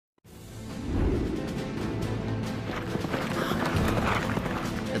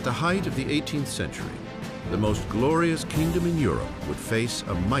the height of the 18th century, the most glorious kingdom in Europe would face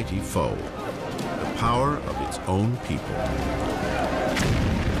a mighty foe, the power of its own people.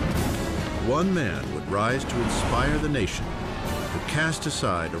 One man would rise to inspire the nation, to cast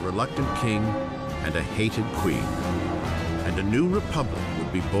aside a reluctant king and a hated queen, and a new republic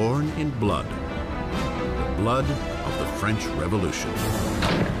would be born in blood, the blood of the French Revolution.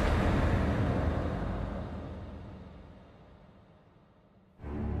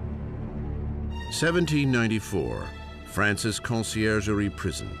 (1794), France's Conciergerie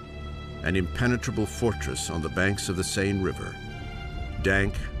prison, an impenetrable fortress on the banks of the Seine River.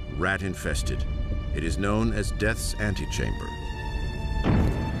 Dank, rat-infested, it is known as Death's Antechamber.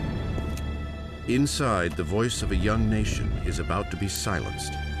 Inside, the voice of a young nation is about to be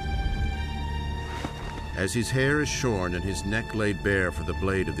silenced. As his hair is shorn and his neck laid bare for the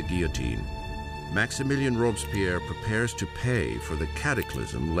blade of the guillotine, Maximilien Robespierre prepares to pay for the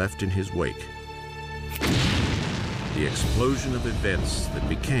cataclysm left in his wake. The explosion of events that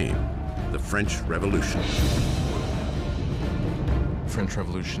became the French Revolution. The French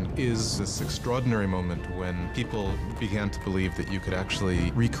Revolution is this extraordinary moment when people began to believe that you could actually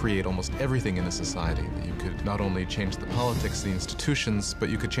recreate almost everything in a society, that you could not only change the politics, the institutions, but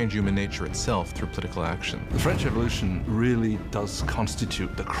you could change human nature itself through political action. The French Revolution really does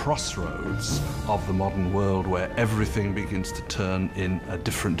constitute the crossroads of the modern world where everything begins to turn in a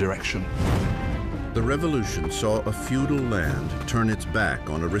different direction. The revolution saw a feudal land turn its back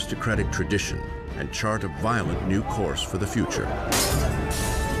on aristocratic tradition and chart a violent new course for the future.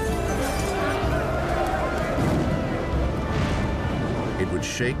 It would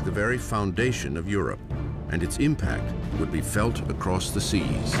shake the very foundation of Europe, and its impact would be felt across the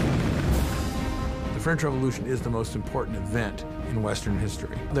seas. The French Revolution is the most important event in Western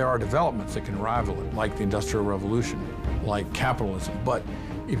history. There are developments that can rival it, like the Industrial Revolution, like capitalism, but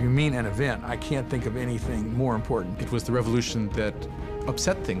if you mean an event, I can't think of anything more important. It was the revolution that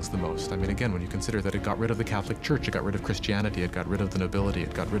upset things the most. I mean, again, when you consider that it got rid of the Catholic Church, it got rid of Christianity, it got rid of the nobility,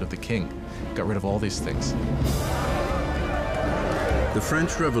 it got rid of the king, it got rid of all these things. The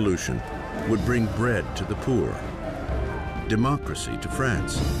French Revolution would bring bread to the poor, democracy to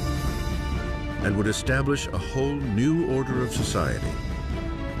France, and would establish a whole new order of society.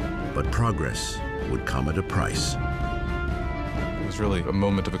 But progress would come at a price. It was really a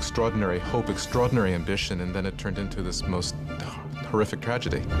moment of extraordinary hope, extraordinary ambition, and then it turned into this most horrific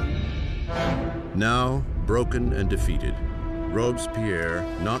tragedy. Now, broken and defeated, Robespierre,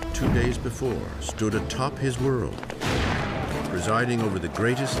 not 2 days before, stood atop his world, presiding over the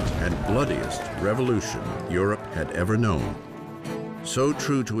greatest and bloodiest revolution Europe had ever known. So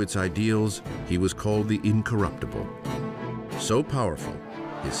true to its ideals, he was called the Incorruptible. So powerful,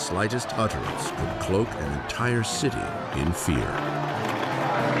 his slightest utterance could cloak an entire city in fear.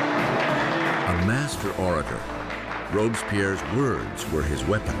 A master orator, Robespierre's words were his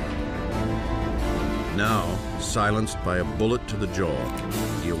weapon. Now, silenced by a bullet to the jaw,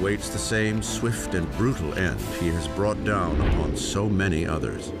 he awaits the same swift and brutal end he has brought down upon so many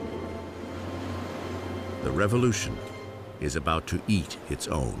others. The revolution is about to eat its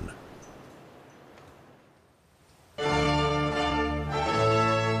own.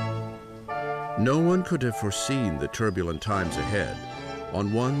 No one could have foreseen the turbulent times ahead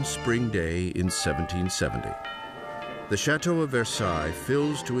on one spring day in 1770. The Chateau of Versailles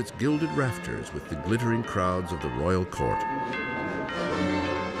fills to its gilded rafters with the glittering crowds of the royal court.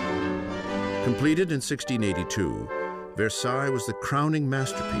 Completed in 1682, Versailles was the crowning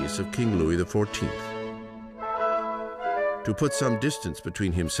masterpiece of King Louis XIV. To put some distance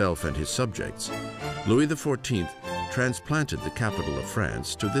between himself and his subjects, Louis XIV transplanted the capital of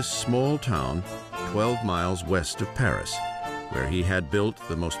France to this small town 12 miles west of Paris, where he had built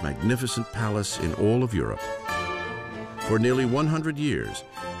the most magnificent palace in all of Europe. For nearly 100 years,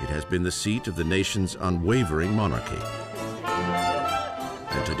 it has been the seat of the nation's unwavering monarchy.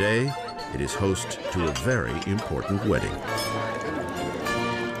 And today, it is host to a very important wedding.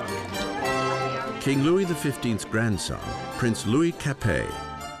 King Louis XV's grandson, Prince Louis Capet,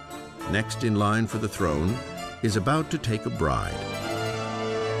 next in line for the throne, is about to take a bride.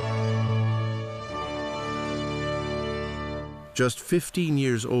 Just 15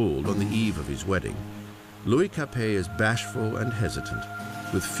 years old on the eve of his wedding, Louis Capet is bashful and hesitant,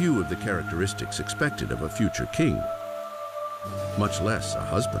 with few of the characteristics expected of a future king, much less a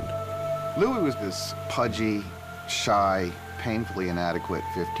husband. Louis was this pudgy, shy, painfully inadequate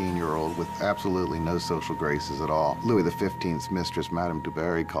 15-year-old with absolutely no social graces at all. Louis XV's mistress, Madame du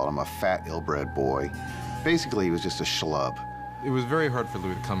Barry, called him a fat, ill-bred boy. Basically, he was just a schlub. It was very hard for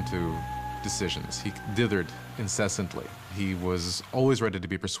Louis to come to decisions. He dithered incessantly. He was always ready to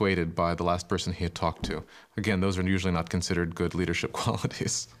be persuaded by the last person he had talked to. Again, those are usually not considered good leadership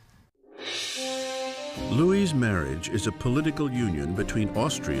qualities. Louis's marriage is a political union between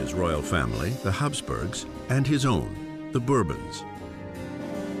Austria's royal family, the Habsburgs, and his own, the Bourbons.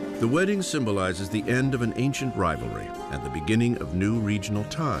 The wedding symbolizes the end of an ancient rivalry and the beginning of new regional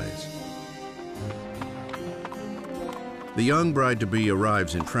ties. The young bride-to-be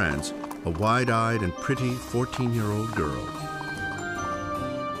arrives in France, a wide-eyed and pretty 14-year-old girl,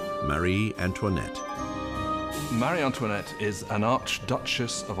 Marie Antoinette. Marie Antoinette is an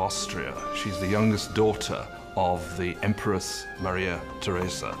Archduchess of Austria. She's the youngest daughter of the Empress Maria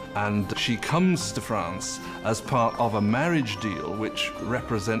Theresa. And she comes to France as part of a marriage deal which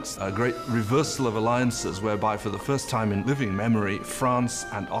represents a great reversal of alliances, whereby for the first time in living memory, France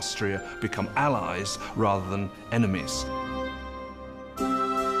and Austria become allies rather than enemies.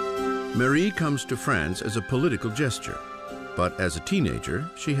 Marie comes to France as a political gesture, but as a teenager,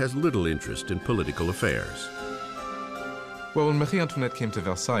 she has little interest in political affairs. Well, when Marie Antoinette came to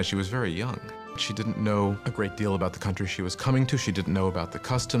Versailles, she was very young. She didn't know a great deal about the country she was coming to. She didn't know about the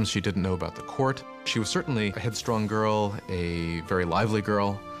customs. She didn't know about the court. She was certainly a headstrong girl, a very lively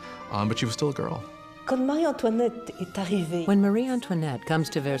girl, but she was still a girl. When Marie Antoinette comes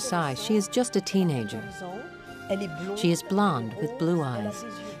to Versailles, she is just a teenager. She is blonde with blue eyes.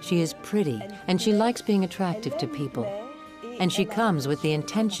 She is pretty, and she likes being attractive to people. And she comes with the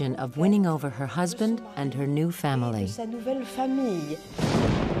intention of winning over her husband and her new family.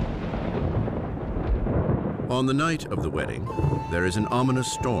 On the night of the wedding, there is an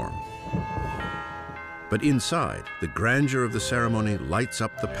ominous storm. But inside, the grandeur of the ceremony lights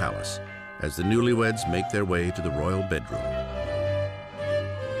up the palace as the newlyweds make their way to the royal bedroom.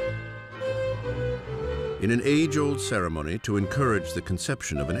 In an age-old ceremony to encourage the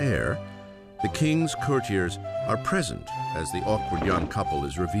conception of an heir, the king's courtiers are present as the awkward young couple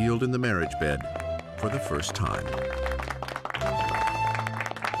is revealed in the marriage bed for the first time.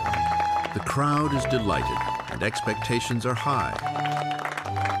 The crowd is delighted and expectations are high.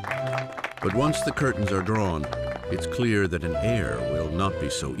 But once the curtains are drawn, it's clear that an heir will not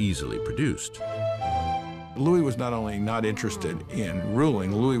be so easily produced. Louis was not only not interested in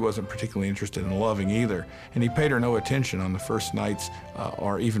ruling, Louis wasn't particularly interested in loving either, and he paid her no attention on the first nights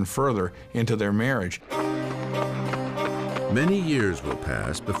or even further into their marriage. Many years will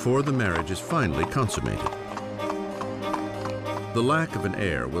pass before the marriage is finally consummated. The lack of an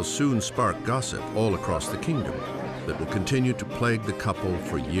heir will soon spark gossip all across the kingdom that will continue to plague the couple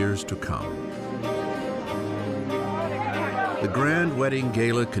for years to come. The grand wedding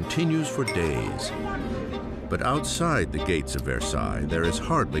gala continues for days. But outside the gates of Versailles, there is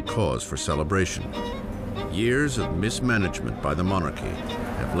hardly cause for celebration. Years of mismanagement by the monarchy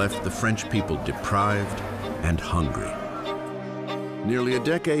have left the French people deprived and hungry. Nearly a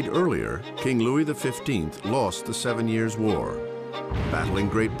decade earlier, King Louis XV lost the 7 Years' War, battling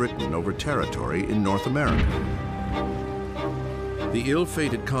Great Britain over territory in North America. The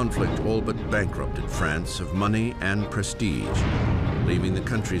ill-fated conflict all but bankrupted France of money and prestige, leaving the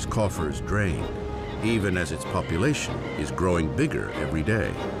country's coffers drained, even as its population is growing bigger every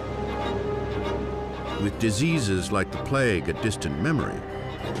day. With diseases like the plague a distant memory,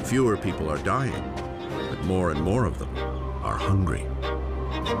 fewer people are dying, but more and more of them are hungry.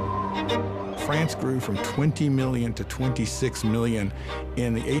 France grew from 20 million to 26 million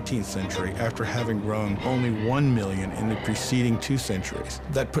in the 18th century after having grown only 1 million in the preceding 2 centuries.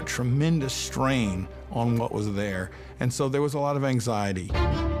 That put tremendous strain on what was there, and so there was a lot of anxiety.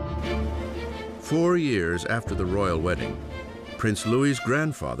 4 years after the royal wedding, Prince Louis's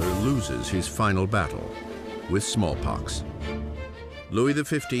grandfather loses his final battle with smallpox. Louis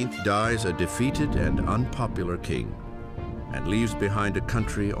XV dies a defeated and unpopular king and leaves behind a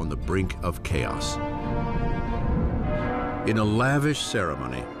country on the brink of chaos. In a lavish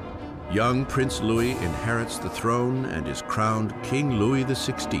ceremony, young Prince Louis inherits the throne and is crowned King Louis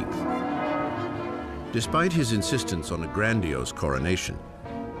XVI. Despite his insistence on a grandiose coronation,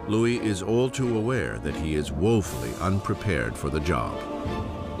 Louis is all too aware that he is woefully unprepared for the job.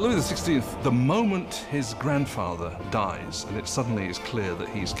 Louis XVI, the moment his grandfather dies and it suddenly is clear that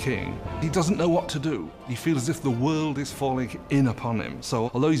he's king, he doesn't know what to do. He feels as if the world is falling in upon him. So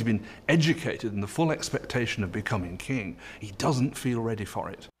although he's been educated in the full expectation of becoming king, he doesn't feel ready for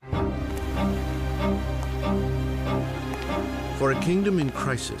it. For a kingdom in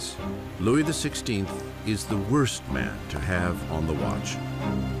crisis, Louis XVI is the worst man to have on the watch.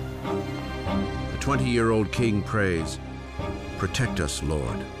 The 20-year-old king prays, "Protect us,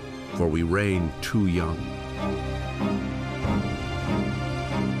 Lord, for we reign too young."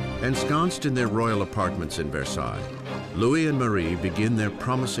 Ensconced in their royal apartments in Versailles, Louis and Marie begin their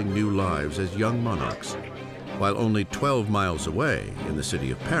promising new lives as young monarchs, while only 12 miles away in the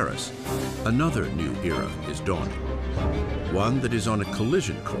city of Paris, another new era is dawning, one that is on a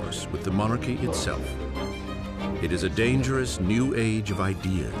collision course with the monarchy itself. It is a dangerous new age of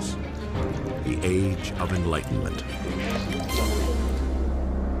ideas, the age of enlightenment.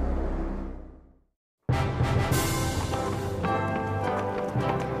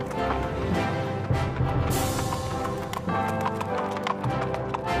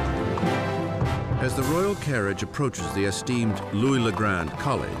 As the royal carriage approaches the esteemed Louis le Grand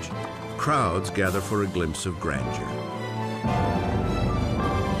College, crowds gather for a glimpse of grandeur.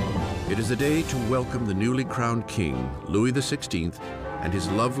 It is a day to welcome the newly crowned king, Louis XVI, and his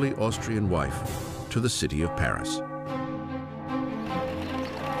lovely Austrian wife to the city of Paris.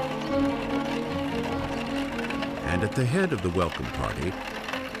 And at the head of the welcome party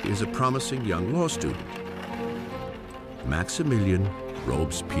is a promising young law student, Maximilien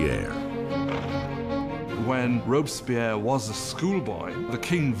Robespierre. When Robespierre was a schoolboy, the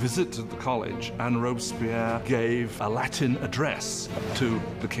king visited the college and Robespierre gave a Latin address to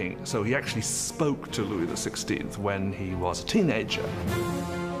the king. So he actually spoke to Louis XVI when he was a teenager.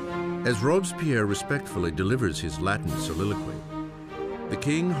 As Robespierre respectfully delivers his Latin soliloquy, the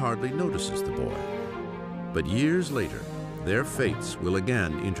king hardly notices the boy. But years later, their fates will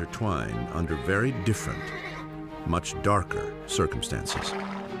again intertwine under very different, much darker circumstances.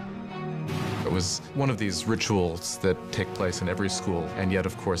 It was one of these rituals that take place in every school, and yet,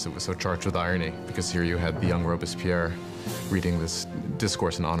 of course, it was so charged with irony, because here you had the young Robespierre reading this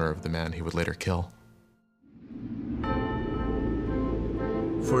discourse in honor of the man he would later kill.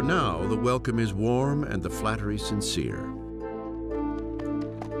 For now, the welcome is warm and the flattery sincere.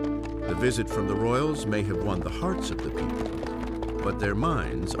 The visit from the royals may have won the hearts of the people, but their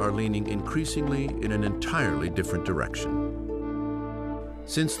minds are leaning increasingly in an entirely different direction.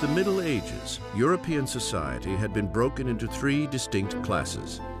 Since the Middle Ages, European society had been broken into three distinct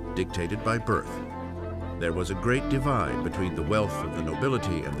classes, dictated by birth. There was a great divide between the wealth of the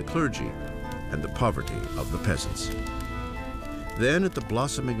nobility and the clergy and the poverty of the peasants. Then, at the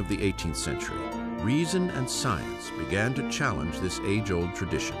blossoming of the 18th century, reason and science began to challenge this age-old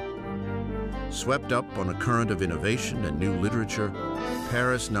tradition. Swept up on a current of innovation and new literature,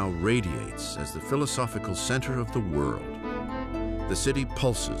 Paris now radiates as the philosophical center of the world. The city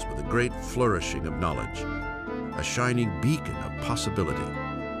pulses with a great flourishing of knowledge, a shining beacon of possibility.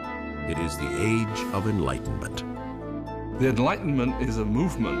 It is the age of enlightenment. The Enlightenment is a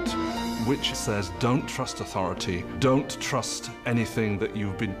movement which says don't trust authority, don't trust anything that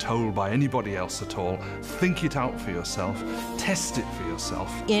you've been told by anybody else at all. Think it out for yourself, test it for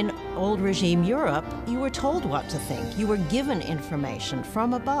yourself. In old regime Europe, you were told what to think. You were given information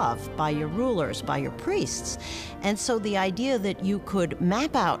from above by your rulers, by your priests. And so the idea that you could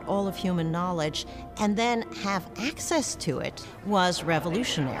map out all of human knowledge and then have access to it was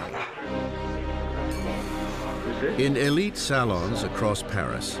revolutionary. In elite salons across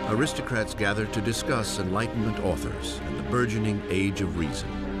Paris, aristocrats gather to discuss Enlightenment authors and the burgeoning age of reason.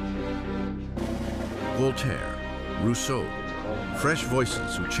 Voltaire, Rousseau, fresh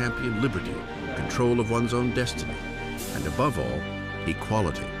voices who champion liberty, control of one's own destiny, and above all,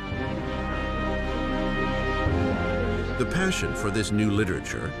 equality. The passion for this new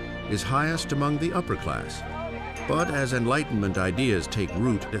literature is highest among the upper class. But as Enlightenment ideas take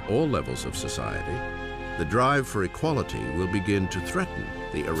root at all levels of society, the drive for equality will begin to threaten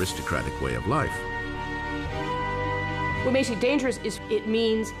the aristocratic way of life. What makes it dangerous is it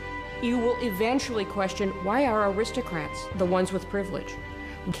means you will eventually question, why are aristocrats the ones with privilege?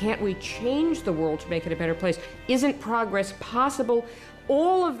 Can't we change the world to make it a better place? Isn't progress possible?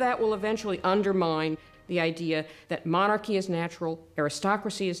 All of that will eventually undermine the idea that monarchy is natural,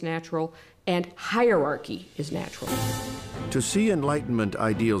 aristocracy is natural, and hierarchy is natural. To see Enlightenment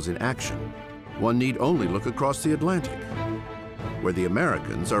ideals in action, one need only look across the Atlantic, where the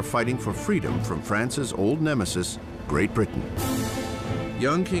Americans are fighting for freedom from France's old nemesis, Great Britain.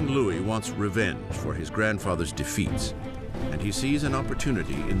 Young King Louis wants revenge for his grandfather's defeats, and he sees an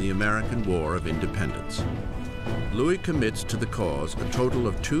opportunity in the American War of Independence. Louis commits to the cause a total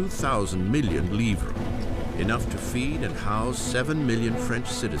of 2,000 million livres, enough to feed and house 7 million French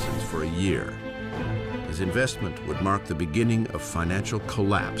citizens for a year. His investment would mark the beginning of financial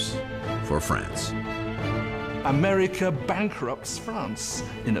collapse for France. America bankrupts France,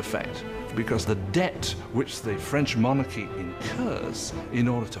 in effect, because the debt which the French monarchy incurs in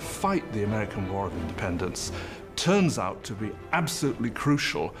order to fight the American War of Independence turns out to be absolutely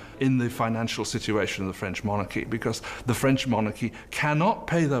crucial in the financial situation of the French monarchy, because the French monarchy cannot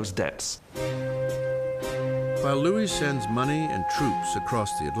pay those debts. While Louis sends money and troops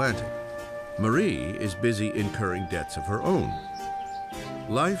across the Atlantic, Marie is busy incurring debts of her own.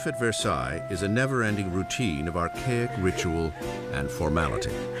 Life at Versailles is a never-ending routine of archaic ritual and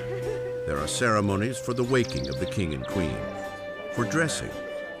formality. There are ceremonies for the waking of the king and queen, for dressing,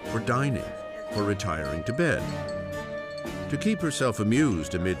 for dining, for retiring to bed. To keep herself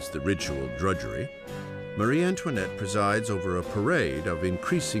amused amidst the ritual drudgery, Marie Antoinette presides over a parade of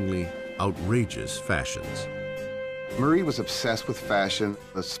increasingly outrageous fashions. Marie was obsessed with fashion,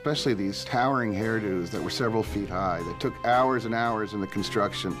 especially these towering hairdos that were several feet high, that took hours and hours in the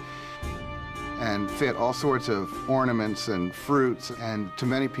construction and fit all sorts of ornaments and fruits, and to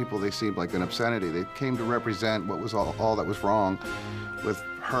many people they seemed like an obscenity. They came to represent what was all that was wrong with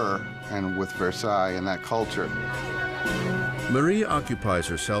her and with Versailles and that culture. Marie occupies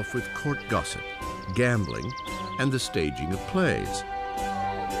herself with court gossip, gambling, and the staging of plays.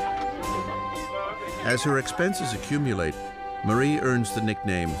 As her expenses accumulate, Marie earns the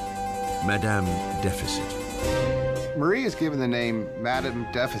nickname Madame Deficit. Marie is given the name Madame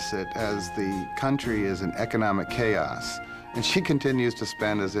Deficit as the country is in economic chaos, and she continues to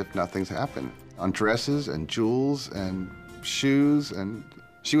spend as if nothing's happened on dresses and jewels and shoes, and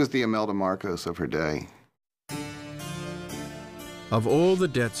she was the Imelda Marcos of her day. Of all the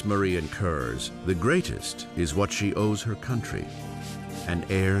debts Marie incurs, the greatest is what she owes her country, an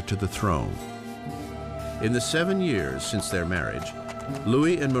heir to the throne. In the 7 years since their marriage,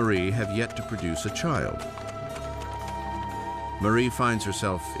 Louis and Marie have yet to produce a child. Marie finds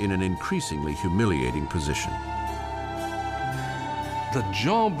herself in an increasingly humiliating position. The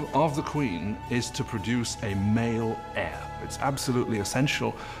job of the Queen is to produce a male heir. It's absolutely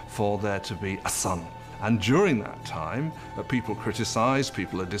essential for there to be a son. And during that time, people criticize,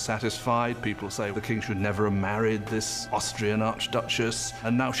 people are dissatisfied, people say the king should never have married this Austrian archduchess,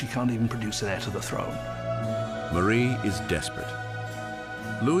 and now she can't even produce an heir to the throne. Marie is desperate.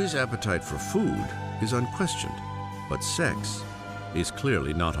 Louis's appetite for food is unquestioned, but sex is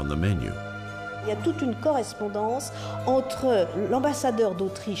clearly not on the menu. Il y a toute une correspondance entre l'ambassadeur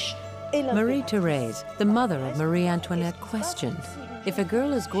d'Autriche et Marie-Thérèse, the mother of Marie Antoinette, questioned, if a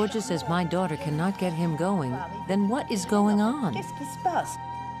girl as gorgeous as my daughter cannot get him going, then what is going on? Qu'est-ce qui se passe?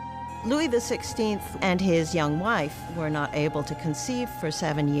 Louis XVI and his young wife were not able to conceive for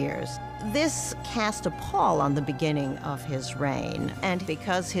 7 years. This cast a pall on the beginning of his reign, and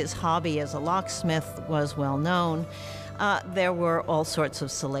because his hobby as a locksmith was well known, there were all sorts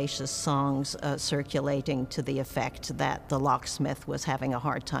of salacious songs circulating to the effect that the locksmith was having a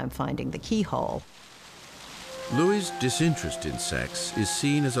hard time finding the keyhole. Louis's disinterest in sex is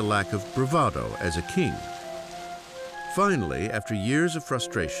seen as a lack of bravado as a king. Finally, after years of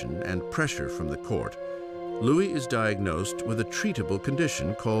frustration and pressure from the court, Louis is diagnosed with a treatable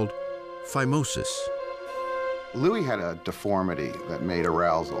condition called phimosis. Louis had a deformity that made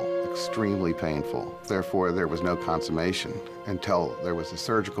arousal extremely painful. Therefore, there was no consummation until there was a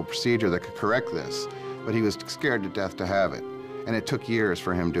surgical procedure that could correct this. But he was scared to death to have it, and it took years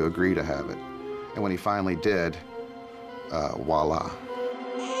for him to agree to have it. And when he finally did, voila.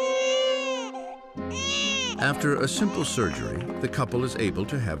 After a simple surgery, the couple is able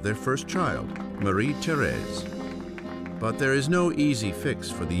to have their first child, Marie-Thérèse. But there is no easy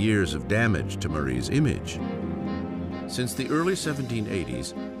fix for the years of damage to Marie's image. Since the early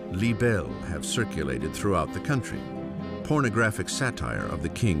 1780s, libelles have circulated throughout the country, pornographic satire of the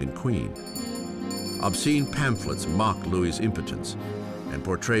king and queen. Obscene pamphlets mock Louis's impotence and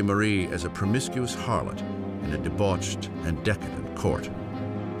portray Marie as a promiscuous harlot in a debauched and decadent court.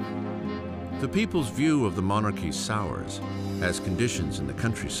 The people's view of the monarchy sours as conditions in the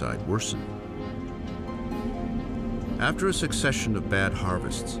countryside worsen. After a succession of bad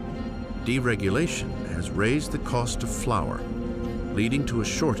harvests, deregulation has raised the cost of flour, leading to a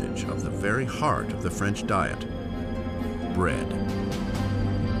shortage of the very heart of the French diet, bread.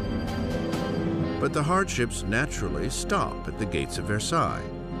 But the hardships naturally stop at the gates of Versailles.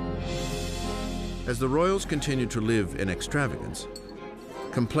 As the royals continue to live in extravagance,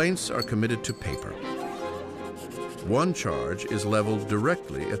 complaints are committed to paper. One charge is leveled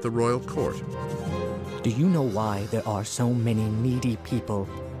directly at the royal court. Do you know why there are so many needy people?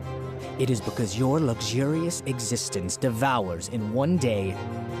 It is because your luxurious existence devours in one day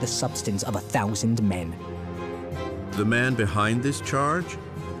the substance of 1,000 men. The man behind this charge?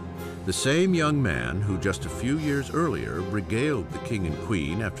 The same young man who just a few years earlier regaled the king and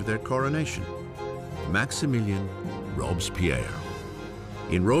queen after their coronation, Maximilien Robespierre.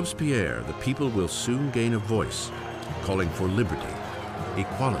 In Robespierre, the people will soon gain a voice, calling for liberty,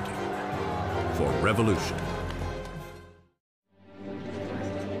 equality, for revolution.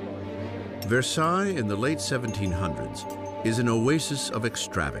 Versailles in the late 1700s is an oasis of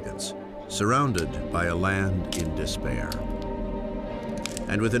extravagance, surrounded by a land in despair.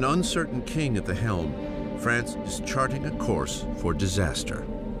 And with an uncertain king at the helm, France is charting a course for disaster.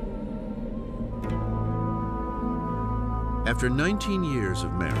 After 19 years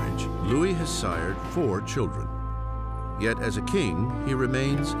of marriage, Louis has sired 4 children. Yet as a king, he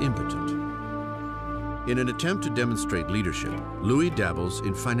remains impotent. In an attempt to demonstrate leadership, Louis dabbles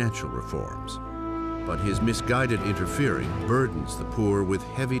in financial reforms. But his misguided interfering burdens the poor with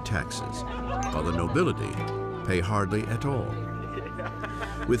heavy taxes, while the nobility pay hardly at all.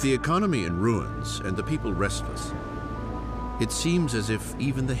 With the economy in ruins and the people restless, it seems as if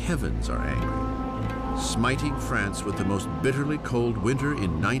even the heavens are angry, smiting France with the most bitterly cold winter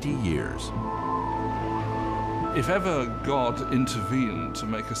in 90 years. If ever God intervened to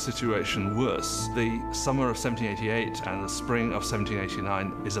make a situation worse, the summer of 1788 and the spring of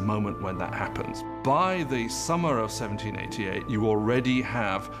 1789 is a moment when that happens. By the summer of 1788, you already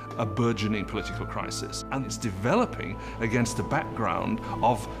have a burgeoning political crisis, and it's developing against a background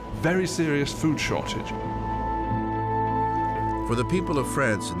of very serious food shortage. For the people of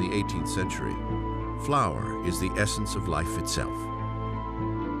France in the 18th century, flour is the essence of life itself.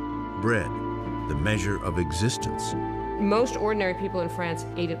 Bread, the measure of existence. Most ordinary people in France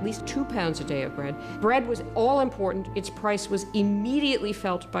ate at least 2 pounds a day of bread. Bread was all important. Its price was immediately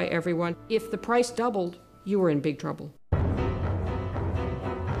felt by everyone. If the price doubled, you were in big trouble.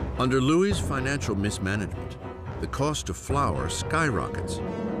 Under Louis's financial mismanagement, the cost of flour skyrockets.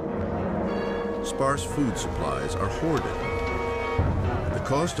 Sparse food supplies are hoarded. And the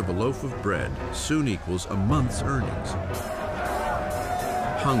cost of a loaf of bread soon equals a month's earnings.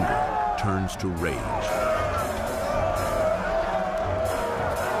 Hunger turns to rage.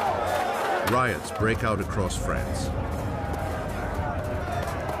 Riots break out across France.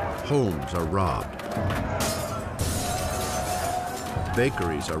 Homes are robbed.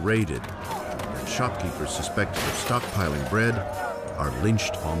 Bakeries are raided, and shopkeepers suspected of stockpiling bread are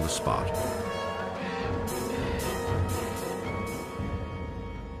lynched on the spot.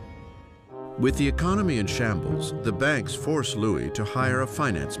 With the economy in shambles, the banks force Louis to hire a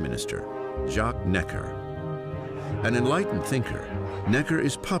finance minister, Jacques Necker. An enlightened thinker, Necker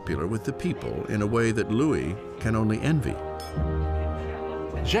is popular with the people in a way that Louis can only envy.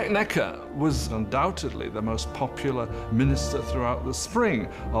 Jacques Necker was undoubtedly the most popular minister throughout the spring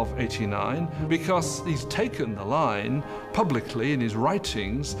of '89 because he's taken the line publicly in his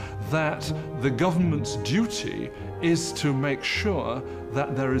writings that the government's duty is to make sure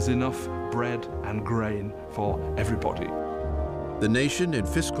that there is enough bread and grain for everybody. The nation in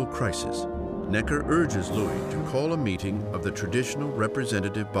fiscal crisis, Necker urges Louis to call a meeting of the traditional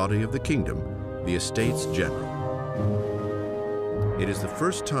representative body of the kingdom, the Estates General. It is the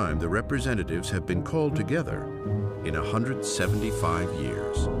first time the representatives have been called together in 175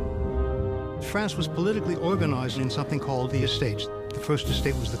 years. France was politically organized in something called the estates. The first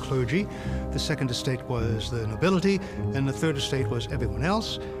estate was the clergy, the second estate was the nobility, and the third estate was everyone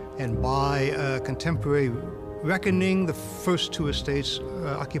else. And by contemporary reckoning, the first 2 estates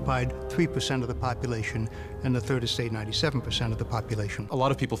occupied 3% of the population, and the third estate 97% of the population. A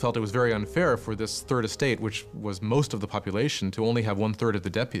lot of people felt it was very unfair for this third estate, which was most of the population, to only have 1/3 of the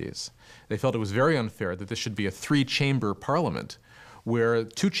deputies. They felt it was very unfair that this should be a 3-chamber parliament, where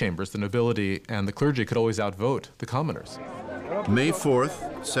 2 chambers, the nobility and the clergy, could always outvote the commoners. May 4th,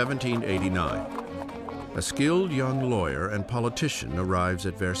 1789. A skilled young lawyer and politician arrives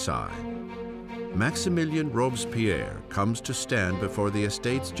at Versailles. Maximilien Robespierre comes to stand before the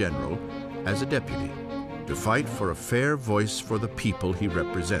Estates General as a deputy to fight for a fair voice for the people he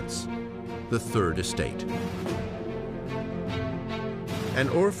represents, the Third Estate. An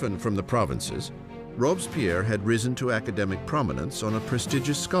orphan from the provinces, Robespierre had risen to academic prominence on a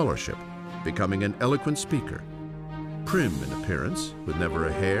prestigious scholarship, becoming an eloquent speaker, prim in appearance, with never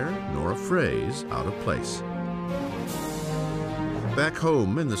a hair nor a phrase out of place. Back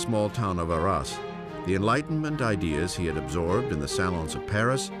home in the small town of Arras, the Enlightenment ideas he had absorbed in the salons of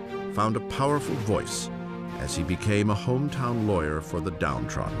Paris found a powerful voice as he became a hometown lawyer for the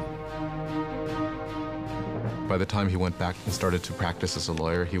downtrodden. By the time he went back and started to practice as a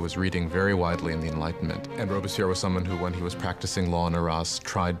lawyer, he was reading very widely in the Enlightenment. And Robespierre was someone who, when he was practicing law in Arras,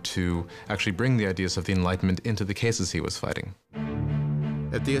 tried to actually bring the ideas of the Enlightenment into the cases he was fighting.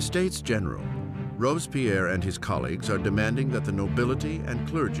 At the Estates General, Robespierre and his colleagues are demanding that the nobility and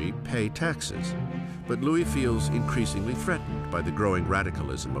clergy pay taxes, but Louis feels increasingly threatened by the growing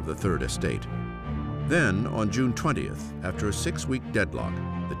radicalism of the Third Estate. Then, on June 20th, after a 6-week deadlock,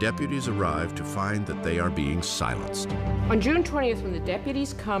 the deputies arrive to find that they are being silenced. On June 20th, when the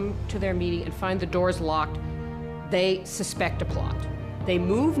deputies come to their meeting and find the doors locked, they suspect a plot. They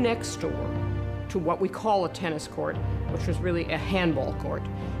move next door to what we call a tennis court, which was really a handball court,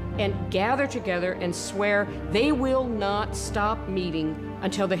 and gather together and swear they will not stop meeting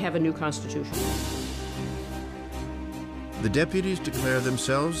until they have a new constitution. The deputies declare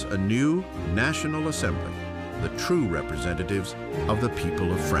themselves a new National Assembly, the true representatives of the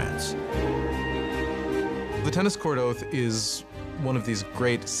people of France. The tennis court oath is one of these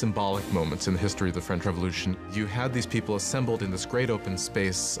great symbolic moments in the history of the French Revolution. You had these people assembled in this great open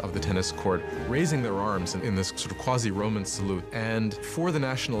space of the tennis court, raising their arms in this sort of quasi-Roman salute. And for the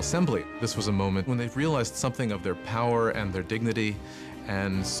National Assembly, this was a moment when they realized something of their power and their dignity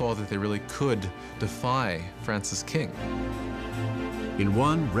and saw that they really could defy France's king. In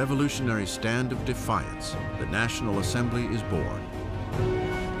one revolutionary stand of defiance, the National Assembly is born.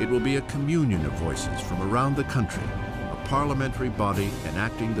 It will be a communion of voices from around the country, a parliamentary body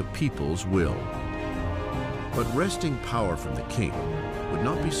enacting the people's will. But wresting power from the king would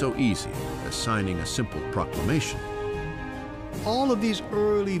not be so easy as signing a simple proclamation. All of these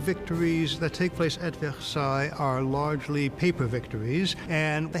early victories that take place at Versailles are largely paper victories,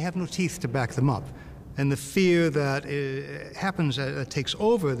 and they have no teeth to back them up. And the fear that takes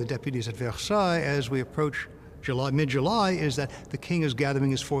over the deputies at Versailles as we approach mid-July, is that the king is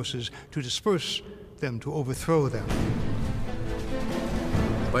gathering his forces to disperse them, to overthrow them.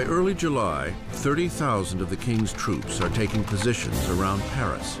 By early July, 30,000 of the king's troops are taking positions around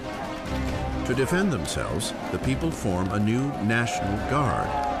Paris. To defend themselves, the people form a new National Guard.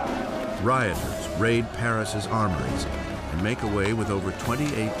 Rioters raid Paris's armories and make away with over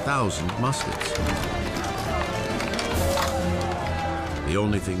 28,000 muskets. The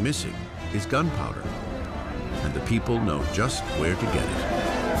only thing missing is gunpowder, and the people know just where to get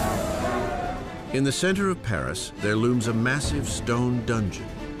it. In the center of Paris, there looms a massive stone dungeon,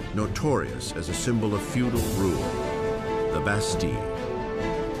 notorious as a symbol of feudal rule, the Bastille.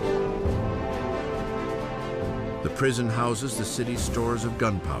 The prison houses the city's stores of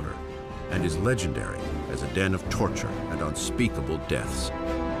gunpowder and is legendary as a den of torture and unspeakable deaths.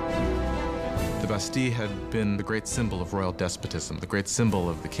 The Bastille had been the great symbol of royal despotism, the great symbol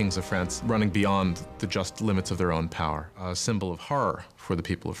of the kings of France running beyond the just limits of their own power, a symbol of horror for the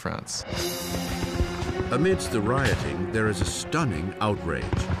people of France. Amidst the rioting, there is a stunning outrage.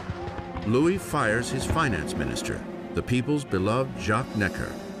 Louis fires his finance minister, the people's beloved Jacques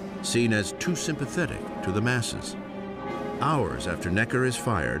Necker, seen as too sympathetic to the masses. Hours after Necker is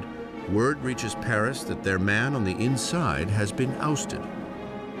fired, word reaches Paris that their man on the inside has been ousted.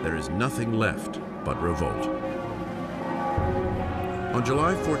 There is nothing left but revolt. On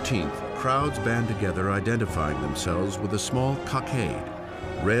July 14th, crowds band together identifying themselves with a small cockade,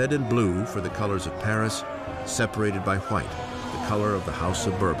 red and blue for the colors of Paris, separated by white, the color of the House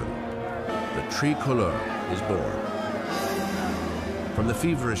of Bourbon. The tricolore is born. From the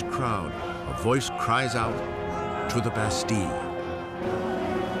feverish crowd, a voice cries out, "To the Bastille."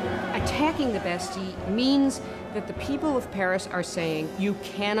 Attacking the Bastille means that the people of Paris are saying, you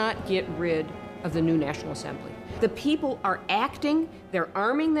cannot get rid of the new National Assembly. The people are acting, they're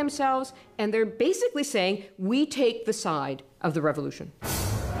arming themselves, and they're basically saying, we take the side of the revolution.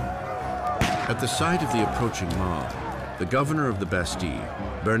 At the sight of the approaching mob, the governor of the Bastille,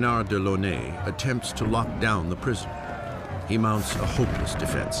 Bernard de Launay, attempts to lock down the prison. He mounts a hopeless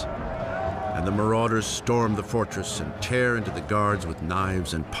defense, and the marauders storm the fortress and tear into the guards with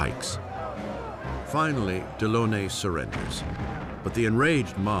knives and pikes. Finally, de Launay surrenders, but the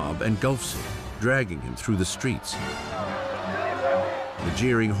enraged mob engulfs him, dragging him through the streets. The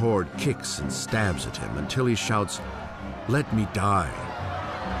jeering horde kicks and stabs at him until he shouts, "Let me die."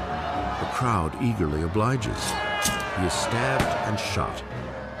 The crowd eagerly obliges. He is stabbed and shot,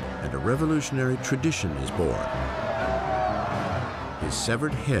 and a revolutionary tradition is born. His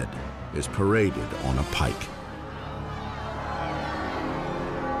severed head is paraded on a pike.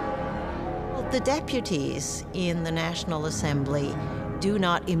 The deputies in the National Assembly do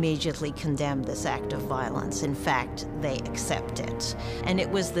not immediately condemn this act of violence. In fact, they accept it. And it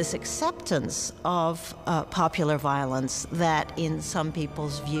was this acceptance of popular violence that, in some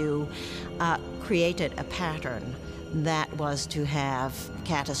people's view, created a pattern that was to have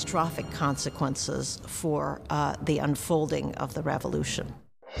catastrophic consequences for the unfolding of the revolution.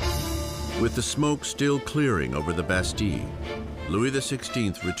 With the smoke still clearing over the Bastille, Louis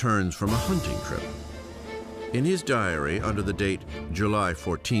XVI returns from a hunting trip. In his diary under the date July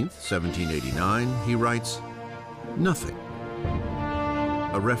 14th, 1789, he writes, "Nothing,"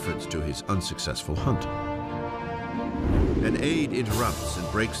 a reference to his unsuccessful hunt. An aide interrupts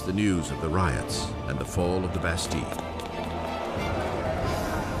and breaks the news of the riots and the fall of the Bastille.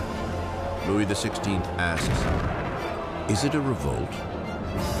 Louis XVI asks, "Is it a revolt?"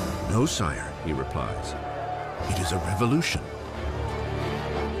 "No, sire," he replies. "It is a revolution."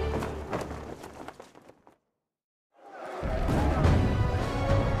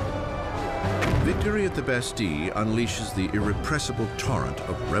 Victory at the Bastille unleashes the irrepressible torrent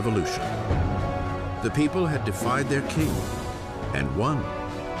of revolution. The people had defied their king and won.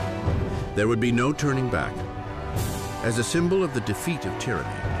 There would be no turning back. As a symbol of the defeat of tyranny,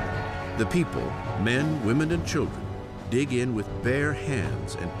 the people, men, women, and children, dig in with bare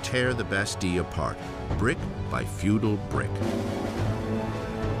hands and tear the Bastille apart, brick by feudal brick.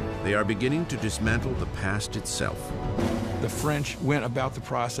 They are beginning to dismantle the past itself. The French went about the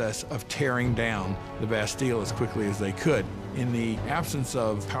process of tearing down the Bastille as quickly as they could. In the absence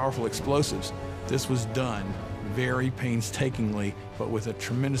of powerful explosives, this was done very painstakingly, but with a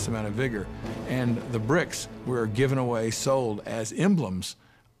tremendous amount of vigor. And the bricks were given away, sold as emblems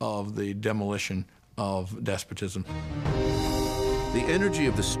of the demolition of despotism. The energy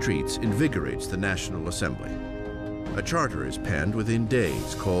of the streets invigorates the National Assembly. A charter is penned within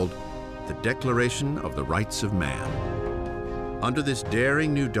days called the Declaration of the Rights of Man. Under this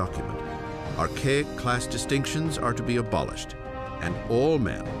daring new document, archaic class distinctions are to be abolished and all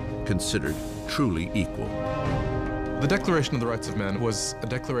men considered truly equal. The Declaration of the Rights of Man was a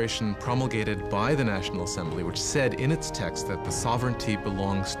declaration promulgated by the National Assembly, which said in its text that the sovereignty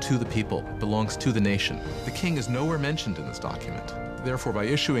belongs to the people, belongs to the nation. The king is nowhere mentioned in this document. Therefore, by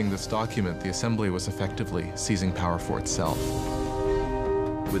issuing this document, the Assembly was effectively seizing power for itself.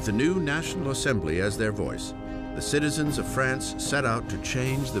 With the new National Assembly as their voice, the citizens of France set out to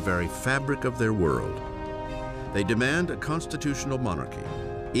change the very fabric of their world. They demand a constitutional monarchy,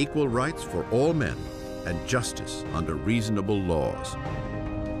 equal rights for all men, and justice under reasonable laws.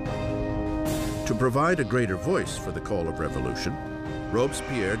 To provide a greater voice for the call of revolution,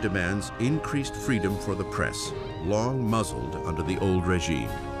 Robespierre demands increased freedom for the press, long muzzled under the old regime.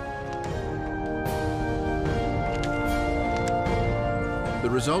 The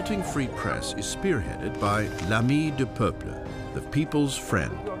resulting free press is spearheaded by L'Ami du Peuple, the people's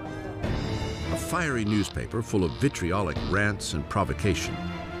friend, a fiery newspaper full of vitriolic rants and provocation.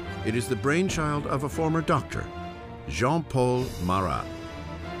 It is the brainchild of a former doctor, Jean-Paul Marat.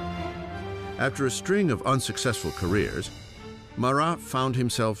 After a string of unsuccessful careers, Marat found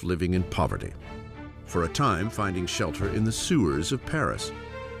himself living in poverty, for a time finding shelter in the sewers of Paris.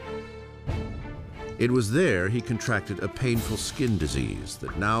 It was there he contracted a painful skin disease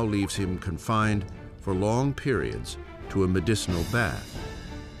that now leaves him confined for long periods to a medicinal bath.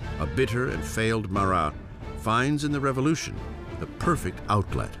 A bitter and failed Marat finds in the revolution the perfect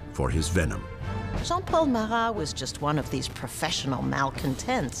outlet for his venom. Jean-Paul Marat was just one of these professional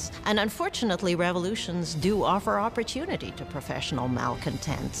malcontents. And unfortunately, revolutions do offer opportunity to professional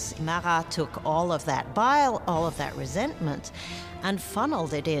malcontents. Marat took all of that bile, all of that resentment, and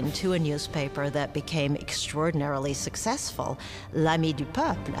funneled it into a newspaper that became extraordinarily successful, L'Ami du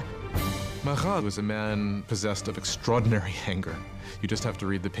Peuple. Marat was a man possessed of extraordinary anger. You just have to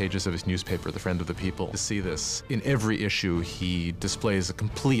read the pages of his newspaper, The Friend of the People, to see this. In every issue, he displays a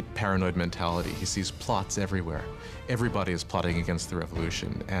complete paranoid mentality. He sees plots everywhere. Everybody is plotting against the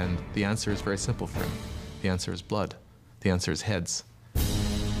revolution, and the answer is very simple for him. The answer is blood. The answer is heads.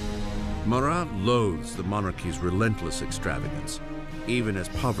 Marat loathes the monarchy's relentless extravagance, even as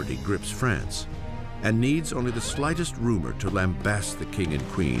poverty grips France, and needs only the slightest rumor to lambast the king and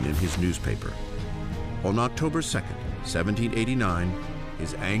queen in his newspaper. On October 2nd, 1789,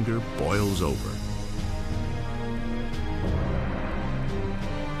 his anger boils over.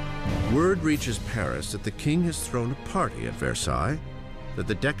 Word reaches Paris that the king has thrown a party at Versailles, that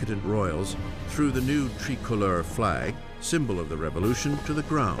the decadent royals threw the new tricolor flag, symbol of the revolution, to the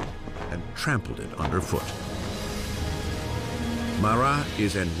ground and trampled it underfoot. Marat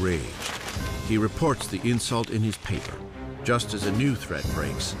is enraged. He reports the insult in his paper, just as a new threat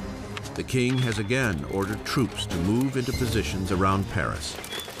breaks. The king has again ordered troops to move into positions around Paris.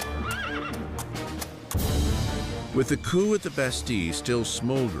 With the coup at the Bastille still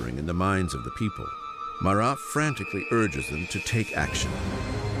smoldering in the minds of the people, Marat frantically urges them to take action.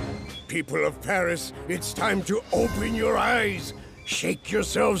 People of Paris, it's time to open your eyes. Shake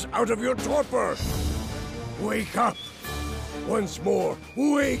yourselves out of your torpor. Wake up. Once more,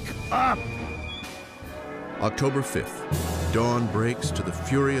 wake up. October 5th, dawn breaks to the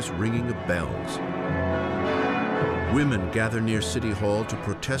furious ringing of bells. Women gather near City Hall to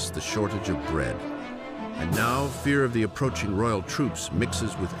protest the shortage of bread. And now fear of the approaching royal troops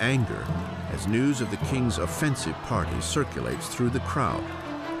mixes with anger as news of the king's offensive party circulates through the crowd.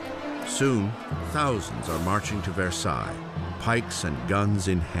 Soon, thousands are marching to Versailles, pikes and guns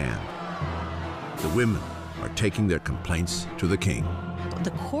in hand. The women are taking their complaints to the king.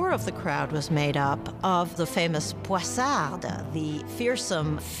 The core of the crowd was made up of the famous poissardes, the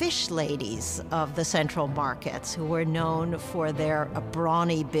fearsome fish ladies of the central markets, who were known for their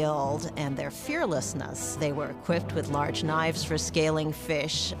brawny build and their fearlessness. They were equipped with large knives for scaling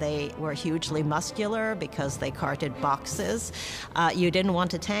fish. They were hugely muscular because they carted boxes. You didn't want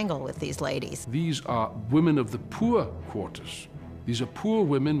to tangle with these ladies. These are women of the poor quarters. These are poor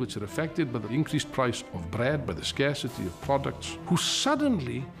women which are affected by the increased price of bread, by the scarcity of products, who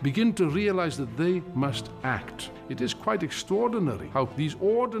suddenly begin to realize that they must act. It is quite extraordinary how these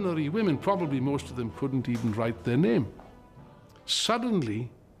ordinary women, probably most of them couldn't even write their name, suddenly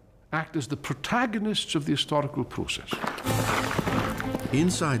act as the protagonists of the historical process.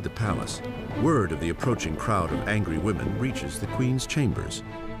 Inside the palace, word of the approaching crowd of angry women reaches the Queen's chambers.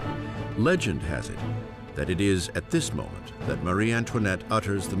 Legend has it that it is at this moment that Marie Antoinette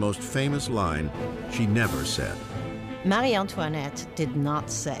utters the most famous line she never said. Marie Antoinette did not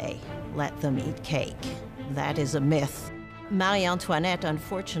say, "Let them eat cake." That is a myth. Marie Antoinette,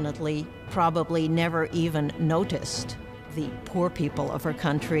 unfortunately, probably never even noticed the poor people of her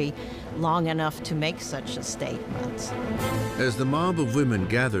country long enough to make such a statement. As the mob of women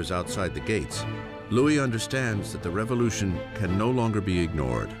gathers outside the gates, Louis understands that the revolution can no longer be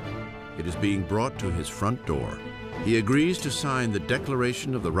ignored. It is being brought to his front door. He agrees to sign the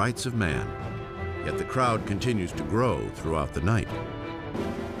Declaration of the Rights of Man, yet the crowd continues to grow throughout the night.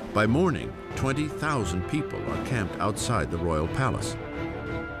 By morning, 20,000 people are camped outside the royal palace.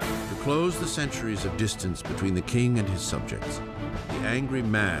 To close the centuries of distance between the king and his subjects, the angry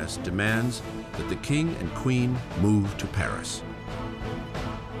mass demands that the king and queen move to Paris.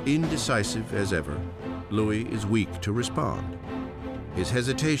 Indecisive as ever, Louis is weak to respond. His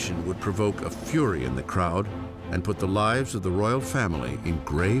hesitation would provoke a fury in the crowd and put the lives of the royal family in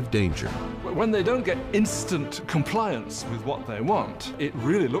grave danger. When they don't get instant compliance with what they want, it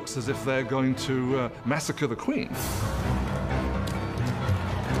really looks as if they're going to massacre the Queen.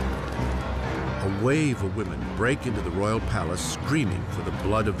 A wave of women break into the royal palace screaming for the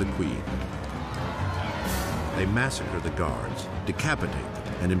blood of the Queen. They massacre the guards, decapitate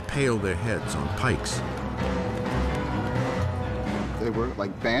them, and impale their heads on pikes. They were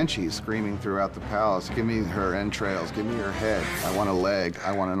like banshees screaming throughout the palace, "Give me her entrails, give me her head, I want a leg,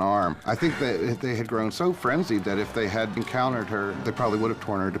 I want an arm." I think that they had grown so frenzied that if they had encountered her, they probably would have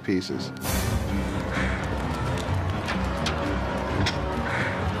torn her to pieces.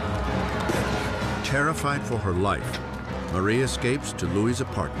 Terrified for her life, Marie escapes to Louis's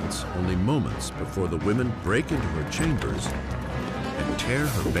apartments only moments before the women break into her chambers and tear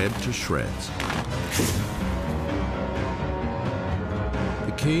her bed to shreds.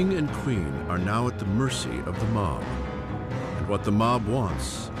 The king and queen are now at the mercy of the mob, and what the mob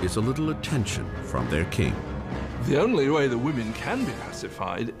wants is a little attention from their king. The only way the women can be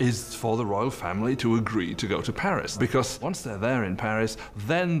pacified is for the royal family to agree to go to Paris, because once they're there in Paris,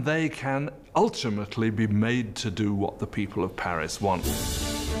 then they can ultimately be made to do what the people of Paris want.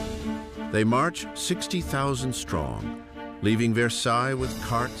 They march 60,000 strong, leaving Versailles with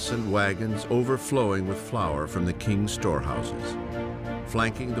carts and wagons overflowing with flour from the king's storehouses,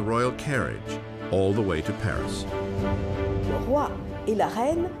 flanking the royal carriage all the way to Paris. Le roi et la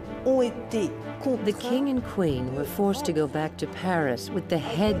reine ont été contraints. The king and queen were forced to go back to Paris with the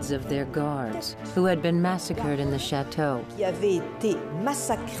heads of their guards, who had been massacred in the chateau. Qui avaient été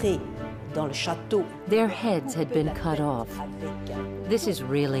massacrés dans le château. Their heads had been cut off. This is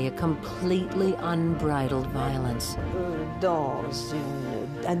really a completely unbridled violence.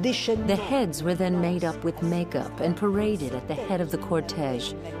 The heads were then made up with makeup and paraded at the head of the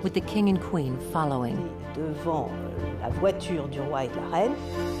cortege, with the king and queen following. Devant la voiture du roi et de la reine.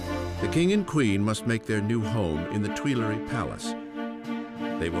 The king and queen must make their new home in the Tuileries Palace.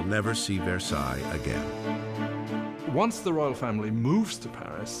 They will never see Versailles again. Once the royal family moves to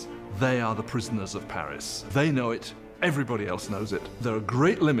Paris, they are the prisoners of Paris. They know it. Everybody else knows it. There are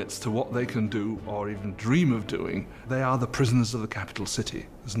great limits to what they can do or even dream of doing. They are the prisoners of the capital city,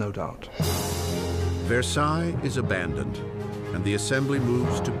 there's no doubt. Versailles is abandoned, and the assembly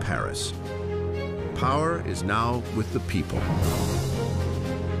moves to Paris. Power is now with the people.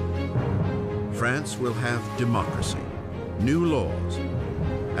 France will have democracy, new laws,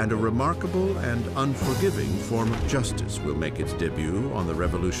 and a remarkable and unforgiving form of justice will make its debut on the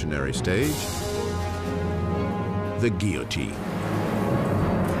revolutionary stage: the guillotine.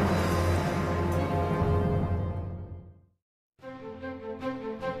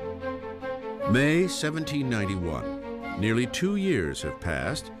 May 1791. Nearly 2 years have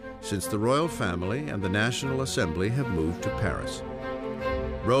passed since the royal family and the National Assembly have moved to Paris.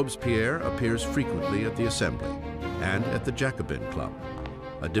 Robespierre appears frequently at the Assembly and at the Jacobin Club,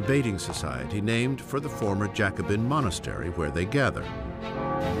 a debating society named for the former Jacobin monastery where they gather.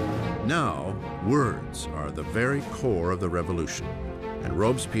 Now, words are the very core of the revolution, and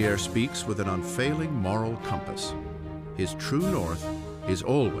Robespierre speaks with an unfailing moral compass. His true north is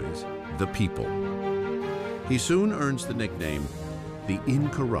always the people. He soon earns the nickname, the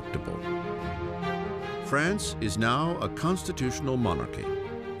Incorruptible. France is now a constitutional monarchy,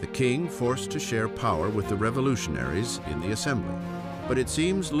 the king forced to share power with the revolutionaries in the Assembly. But it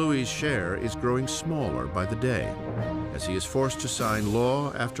seems Louis's share is growing smaller by the day, as he is forced to sign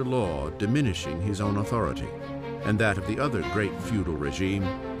law after law diminishing his own authority, and that of the other great feudal regime,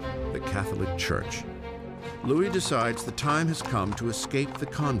 the Catholic Church. Louis decides the time has come to escape the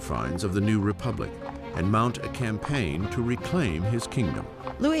confines of the new republic and mount a campaign to reclaim his kingdom.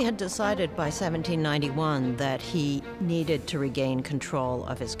 Louis had decided by 1791 that he needed to regain control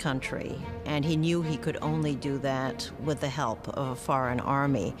of his country, and he knew he could only do that with the help of a foreign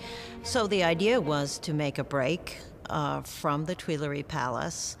army. So the idea was to make a break from the Tuileries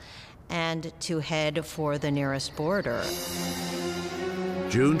Palace and to head for the nearest border.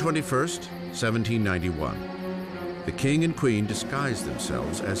 June 21st, 1791. The king and queen disguise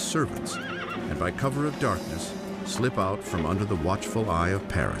themselves as servants and by cover of darkness slip out from under the watchful eye of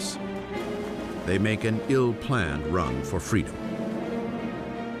Paris. They make an ill-planned run for freedom.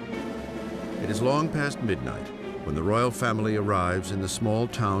 It is long past midnight when the royal family arrives in the small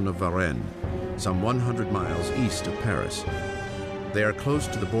town of Varennes, some 100 miles east of Paris. They are close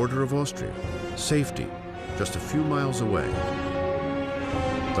to the border of Austria, safety just a few miles away.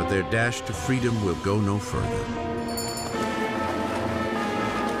 But their dash to freedom will go no further.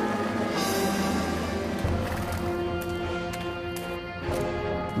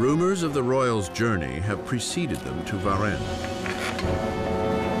 Rumors of the royals' journey have preceded them to Varennes.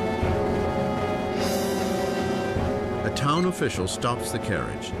 A town official stops the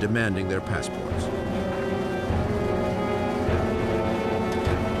carriage, demanding their passports.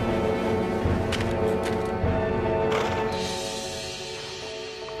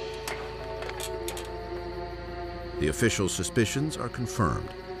 The official's suspicions are confirmed.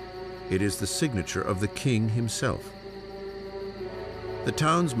 It is the signature of the king himself. The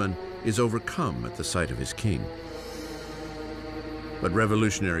townsman is overcome at the sight of his king. But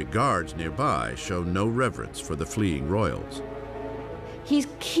revolutionary guards nearby show no reverence for the fleeing royals. He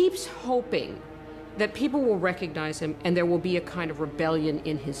keeps hoping that people will recognize him and there will be a kind of rebellion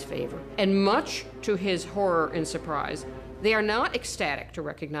in his favor. And much to his horror and surprise, they are not ecstatic to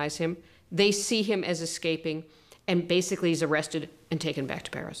recognize him. They see him as escaping, and basically he's arrested and taken back to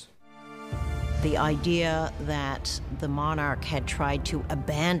Paris. The idea that the monarch had tried to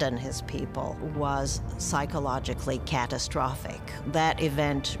abandon his people was psychologically catastrophic. That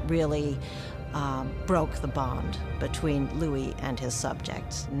event really broke the bond between Louis and his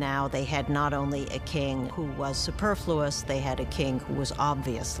subjects. Now they had not only a king who was superfluous, they had a king who was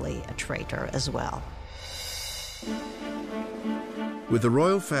obviously a traitor as well. With the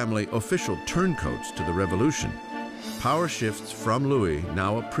royal family official turncoats to the revolution, power shifts from Louis,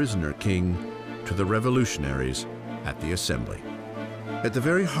 now a prisoner king, to the revolutionaries at the Assembly. At the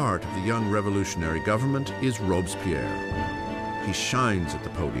very heart of the young revolutionary government is Robespierre. He shines at the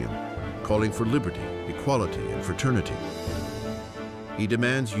podium, calling for liberty, equality, and fraternity. He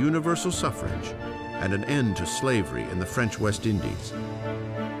demands universal suffrage and an end to slavery in the French West Indies.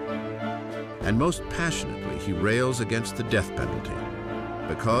 And most passionately, he rails against the death penalty,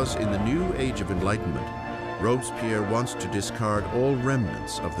 because in the new age of enlightenment, Robespierre wants to discard all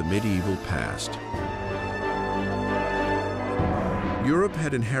remnants of the medieval past. Europe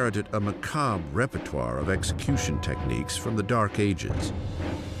had inherited a macabre repertoire of execution techniques from the Dark Ages.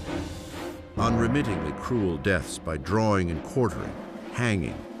 Unremittingly cruel deaths by drawing and quartering,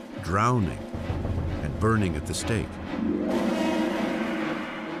 hanging, drowning, and burning at the stake.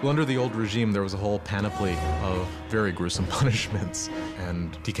 Well, under the old regime, there was a whole panoply of very gruesome punishments,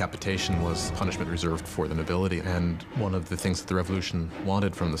 and decapitation was punishment reserved for the nobility. And one of the things that the revolution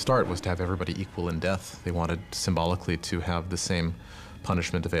wanted from the start was to have everybody equal in death. They wanted symbolically to have the same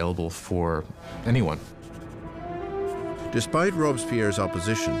punishment available for anyone. Despite Robespierre's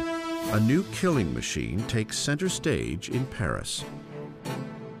opposition, a new killing machine takes center stage in Paris.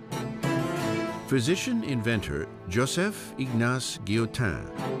 Physician-inventor Joseph Ignace Guillotin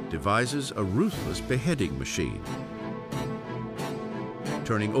devises a ruthless beheading machine,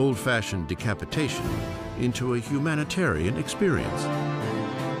 turning old-fashioned decapitation into a humanitarian experience.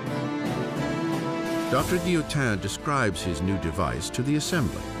 Dr. Guillotin describes his new device to the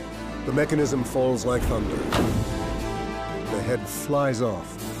assembly. The mechanism falls like thunder. The head flies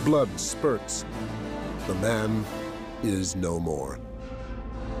off, blood spurts. The man is no more.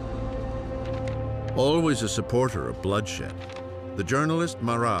 Always a supporter of bloodshed, the journalist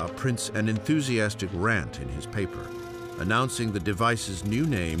Marat prints an enthusiastic rant in his paper, announcing the device's new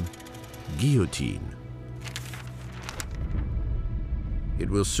name, guillotine. It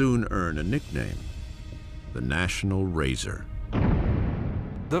will soon earn a nickname, the National Razor.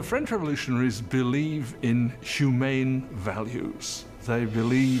 The French revolutionaries believe in humane values. They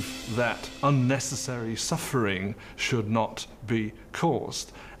believe that unnecessary suffering should not be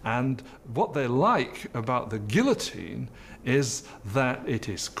caused. And what they like about the guillotine is that it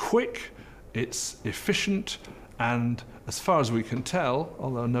is quick, it's efficient, and as far as we can tell,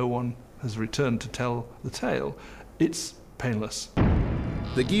 although no one has returned to tell the tale, it's painless.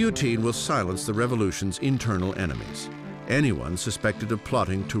 The guillotine will silence the revolution's internal enemies, anyone suspected of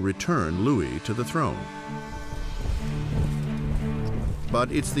plotting to return Louis to the throne.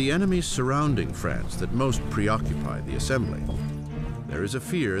 But it's the enemies surrounding France that most preoccupy the assembly. There is a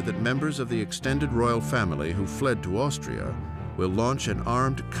fear that members of the extended royal family who fled to Austria will launch an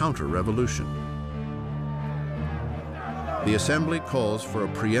armed counter-revolution. The assembly calls for a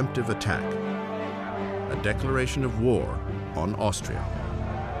preemptive attack, a declaration of war on Austria.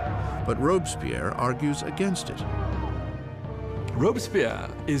 But Robespierre argues against it. Robespierre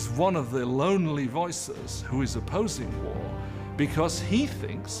is one of the lonely voices who is opposing war because he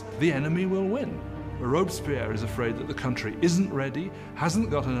thinks the enemy will win. Robespierre is afraid that the country isn't ready,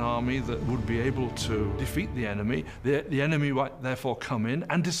 hasn't got an army that would be able to defeat the enemy. The enemy might therefore come in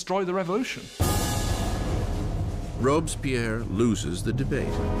and destroy the revolution. Robespierre loses the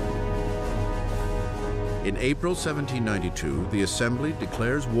debate. In April 1792, the Assembly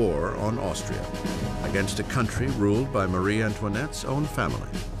declares war on Austria against a country ruled by Marie Antoinette's own family.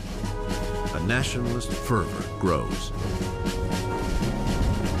 A nationalist fervor grows.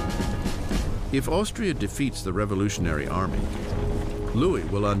 If Austria defeats the revolutionary army, Louis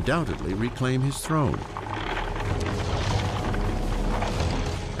will undoubtedly reclaim his throne.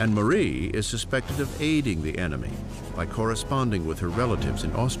 And Marie is suspected of aiding the enemy by corresponding with her relatives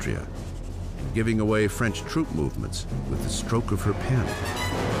in Austria, giving away French troop movements with the stroke of her pen.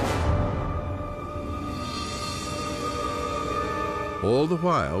 All the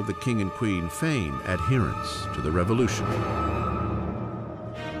while, the king and queen feign adherence to the revolution.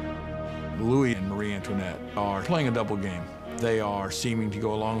 Louis and Marie Antoinette are playing a double game. They are seeming to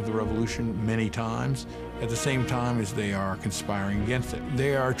go along with the revolution many times, at the same time as they are conspiring against it.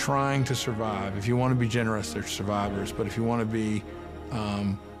 They are trying to survive. If you want to be generous, they're survivors. But if you want to be,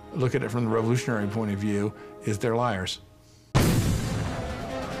 look at it from the revolutionary point of view, is they're liars.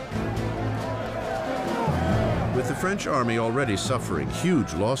 With the French army already suffering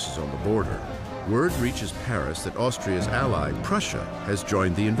huge losses on the border, word reaches Paris that Austria's ally, Prussia, has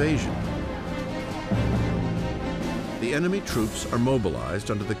joined the invasion. The enemy troops are mobilized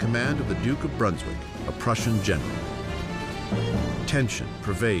under the command of the Duke of Brunswick, a Prussian general. Tension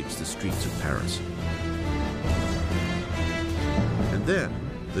pervades the streets of Paris. And then,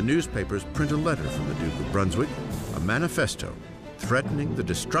 the newspapers print a letter from the Duke of Brunswick, a manifesto threatening the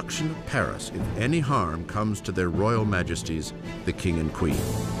destruction of Paris if any harm comes to their royal majesties, the king and queen.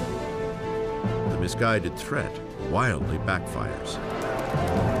 The misguided threat wildly backfires.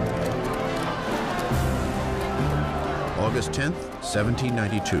 August 10th,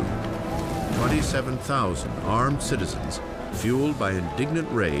 1792. 27,000 armed citizens, fueled by indignant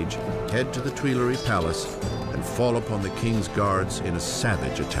rage, head to the Tuileries Palace and fall upon the king's guards in a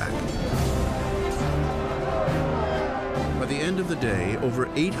savage attack. By the end of the day, over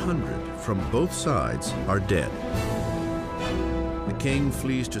 800 from both sides are dead. The king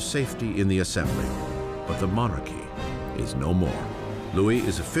flees to safety in the assembly, but the monarchy is no more. Louis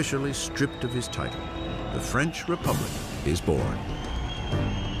is officially stripped of his title. The French Republic is born.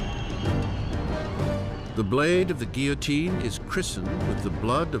 The blade of the guillotine is christened with the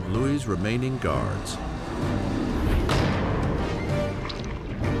blood of Louis's remaining guards.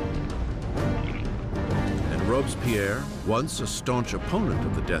 And Robespierre, once a staunch opponent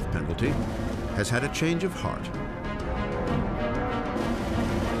of the death penalty, has had a change of heart.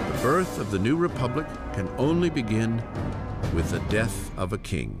 The birth of the new republic can only begin with the death of a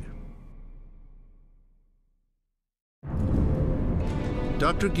king.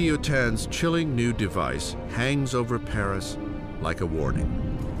 Dr. Guillotin's chilling new device hangs over Paris like a warning.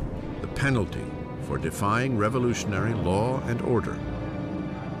 The penalty for defying revolutionary law and order.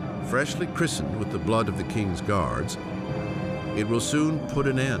 Freshly christened with the blood of the king's guards, it will soon put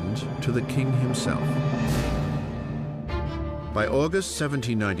an end to the king himself. By August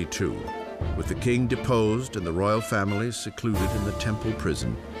 1792, with the king deposed and the royal family secluded in the Temple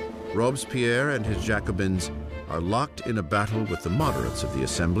prison, Robespierre and his Jacobins are locked in a battle with the moderates of the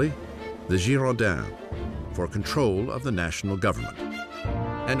Assembly, the Girondins, for control of the national government.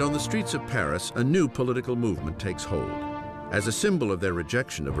 And on the streets of Paris, a new political movement takes hold. As a symbol of their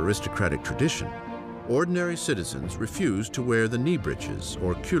rejection of aristocratic tradition, ordinary citizens refuse to wear the knee breeches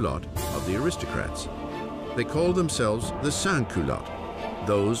or culotte of the aristocrats. They call themselves the sans-culottes,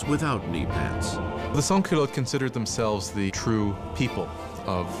 those without knee pants. The sans-culottes considered themselves the true people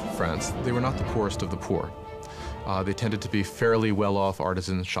of France. They were not the poorest of the poor. They tended to be fairly well-off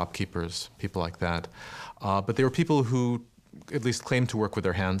artisans, shopkeepers, people like that. But they were people who at least claimed to work with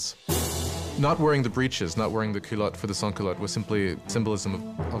their hands. Not wearing the breeches, not wearing the culotte for the sans-culotte was simply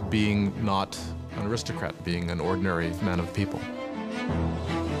symbolism of being not an aristocrat, being an ordinary man of the people.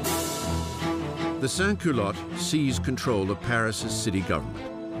 The sans-culottes seize control of Paris's city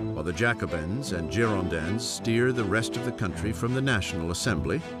government, while the Jacobins and Girondins steer the rest of the country from the National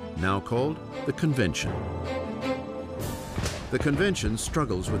Assembly, now called the Convention. The Convention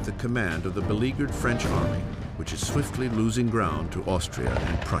struggles with the command of the beleaguered French army, which is swiftly losing ground to Austria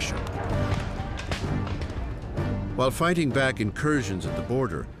and Prussia. While fighting back incursions at the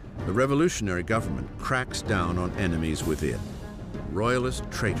border, the revolutionary government cracks down on enemies within, royalist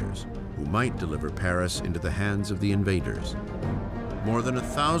traitors who might deliver Paris into the hands of the invaders. More than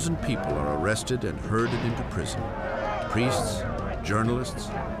 1,000 people are arrested and herded into prison. Priests, journalists,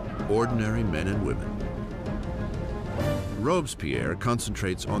 ordinary men and women. Robespierre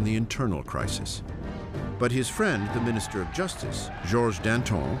concentrates on the internal crisis. But his friend, the Minister of Justice, Georges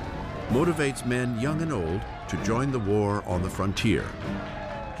Danton, motivates men young and old to join the war on the frontier.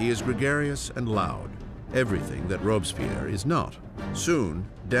 He is gregarious and loud, everything that Robespierre is not. Soon,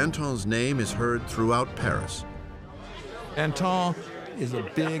 Danton's name is heard throughout Paris. Danton is a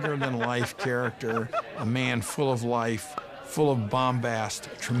bigger-than-life character, a man full of life, full of bombast,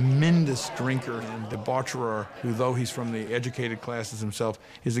 tremendous drinker and debaucherer, who, though he's from the educated classes himself,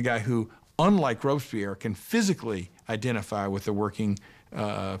 is a guy who, unlike Robespierre, can physically identify with the working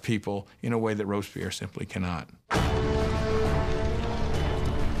people in a way that Robespierre simply cannot.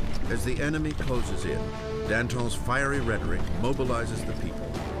 As the enemy closes in, Danton's fiery rhetoric mobilizes the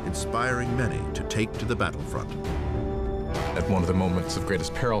people, inspiring many to take to the battlefront. At one of the moments of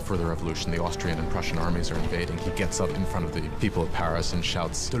greatest peril for the revolution, the Austrian and Prussian armies are invading. He gets up in front of the people of Paris and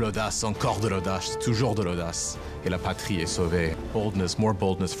shouts, "De l'audace, encore de l'audace, toujours de l'audace, et la patrie est sauvée." Boldness, more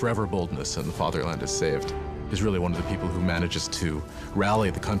boldness, forever boldness, and the fatherland is saved. He's really one of the people who manages to rally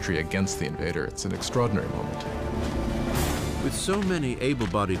the country against the invader. It's an extraordinary moment. With so many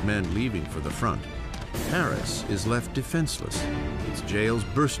able-bodied men leaving for the front, Paris is left defenseless, its jails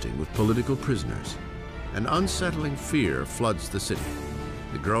bursting with political prisoners. An unsettling fear floods the city.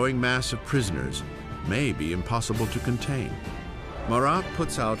 The growing mass of prisoners may be impossible to contain. Marat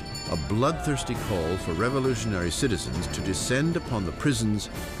puts out a bloodthirsty call for revolutionary citizens to descend upon the prisons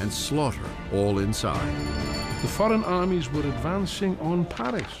and slaughter all inside. The foreign armies were advancing on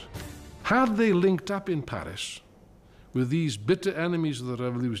Paris. Had they linked up in Paris with these bitter enemies of the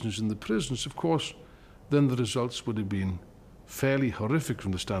revolutionaries in the prisons, of course, then the results would have been fairly horrific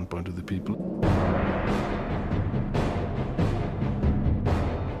from the standpoint of the people.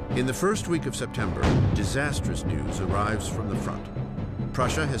 In the first week of September, disastrous news arrives from the front.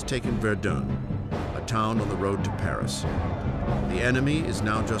 Prussia has taken Verdun, a town on the road to Paris. The enemy is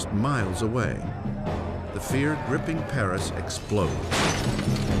now just miles away. The fear gripping Paris explodes.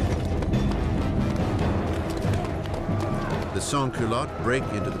 The sans-culottes break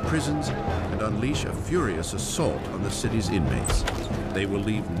into the prisons and unleash a furious assault on the city's inmates. They will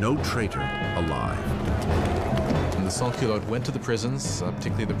leave no traitor alive. And the sans-culottes went to the prisons,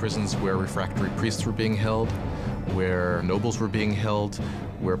 particularly the prisons where refractory priests were being held, where nobles were being held,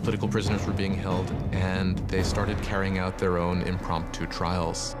 where political prisoners were being held, and they started carrying out their own impromptu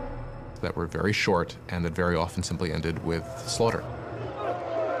trials that were very short and that very often simply ended with slaughter.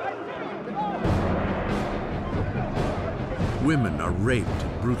 Women are raped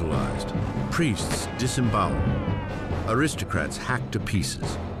and brutalized, priests disemboweled, aristocrats hacked to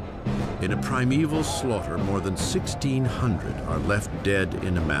pieces. In a primeval slaughter, more than 1,600 are left dead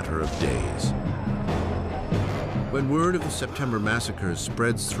in a matter of days. When word of the September massacres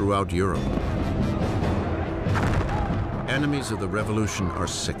spreads throughout Europe, enemies of the revolution are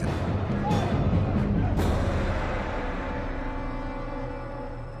sickened.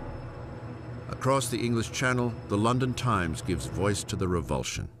 Across the English Channel, the London Times gives voice to the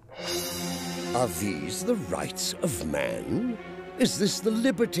revulsion. Are these the rights of man? Is this the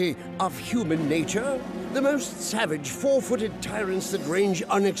liberty of human nature? The most savage four-footed tyrants that range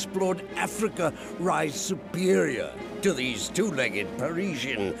unexplored Africa rise superior to these two-legged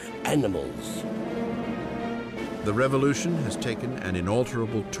Parisian animals. The revolution has taken an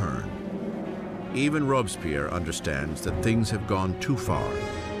inalterable turn. Even Robespierre understands that things have gone too far,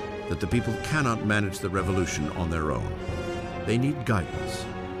 that the people cannot manage the revolution on their own. They need guidance,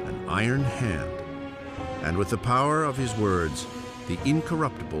 an iron hand. And with the power of his words, the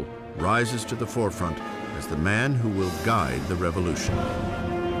incorruptible rises to the forefront as the man who will guide the revolution.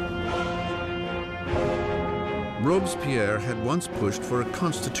 Robespierre had once pushed for a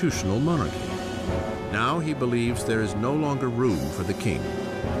constitutional monarchy. Now he believes there is no longer room for the king.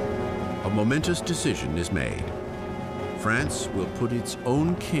 A momentous decision is made. France will put its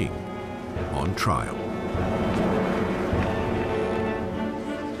own king on trial.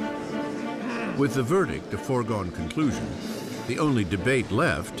 With the verdict a foregone conclusion, the only debate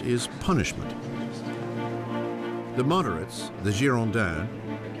left is punishment. The moderates, the Girondins,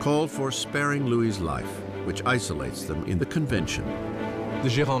 call for sparing Louis's life, which isolates them in the convention. The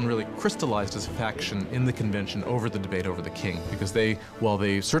Gironde really crystallized as a faction in the convention over the debate over the king, because while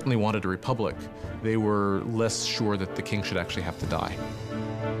they certainly wanted a republic, they were less sure that the king should actually have to die.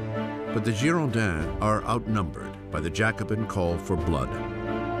 But the Girondins are outnumbered by the Jacobin call for blood.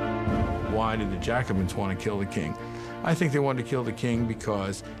 Why did the Jacobins want to kill the king? I think they wanted to kill the king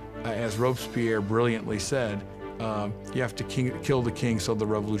because, as Robespierre brilliantly said, you have to kill the king so the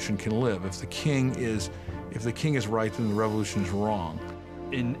revolution can live. If the king is right, then the revolution is wrong.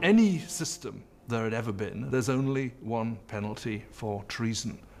 In any system there had ever been, there's only one penalty for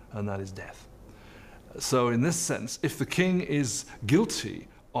treason, and that is death. So in this sense, if the king is guilty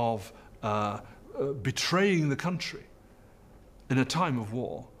of betraying the country in a time of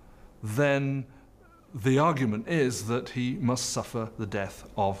war, then the argument is that he must suffer the death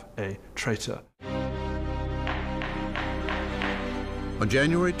of a traitor. On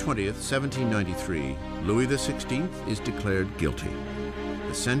January 20th, 1793, Louis XVI is declared guilty.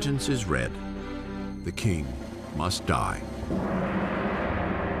 The sentence is read. The king must die.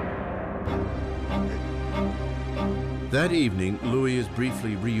 That evening, Louis is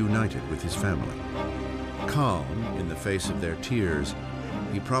briefly reunited with his family. Calm in the face of their tears,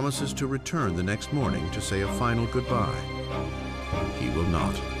 he promises to return the next morning to say a final goodbye. He will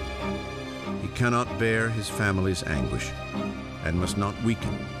not. He cannot bear his family's anguish and must not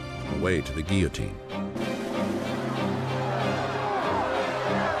weaken on the way to the guillotine.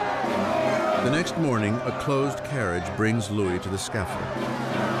 The next morning, a closed carriage brings Louis to the scaffold.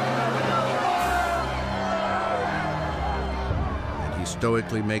 And he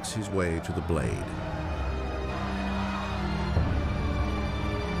stoically makes his way to the blade.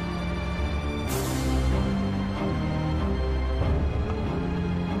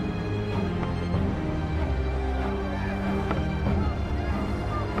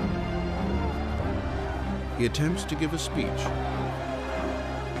 He attempts to give a speech.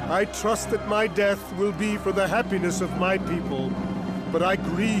 I trust that my death will be for the happiness of my people, but I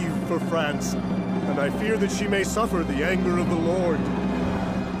grieve for France, and I fear that she may suffer the anger of the Lord.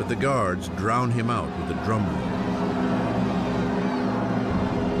 But the guards drown him out with a drum roll.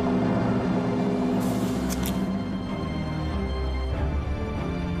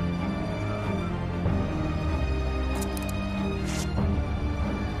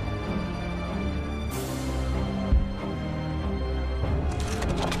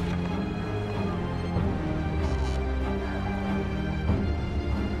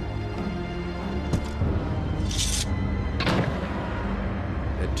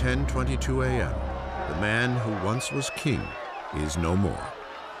 At 10:22 a.m., the man who once was king is no more.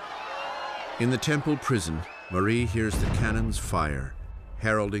 In the temple prison, Marie hears the cannons fire,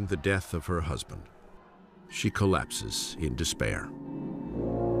 heralding the death of her husband. She collapses in despair.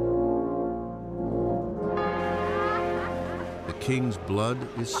 The king's blood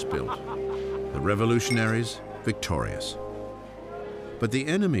is spilt, the revolutionaries victorious. But the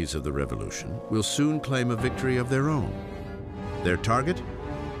enemies of the revolution will soon claim a victory of their own. Their target?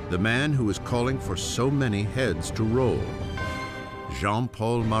 The man who is calling for so many heads to roll,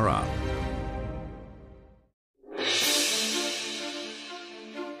 Jean-Paul Marat.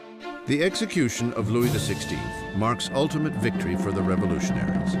 The execution of Louis XVI marks ultimate victory for the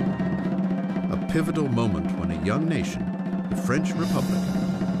revolutionaries. A pivotal moment when a young nation, the French Republic,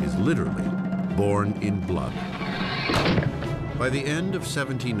 is literally born in blood. By the end of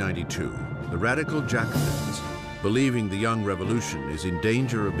 1792, the radical Jacobins, believing the young revolution is in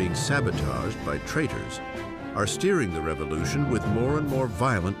danger of being sabotaged by traitors, are steering the revolution with more and more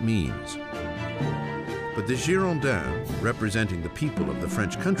violent means. But the Girondins, representing the people of the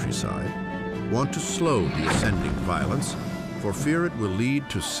French countryside, want to slow the ascending violence for fear it will lead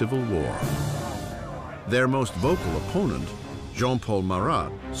to civil war. Their most vocal opponent, Jean-Paul Marat,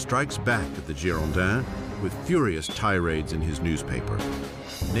 strikes back at the Girondins with furious tirades in his newspaper,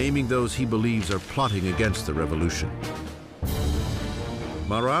 naming those he believes are plotting against the revolution.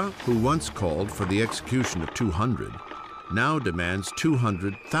 Marat, who once called for the execution of 200, now demands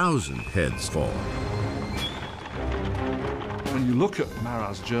 200,000 heads fall. When you look at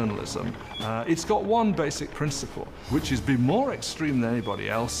Marat's journalism, it's got one basic principle, which is be more extreme than anybody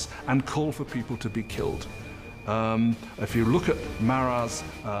else and call for people to be killed. If you look at Marat's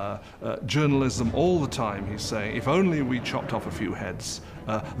journalism all the time, he's saying, if only we chopped off a few heads,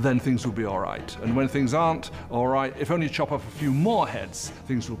 then things will be all right. And when things aren't all right, if only you chop off a few more heads,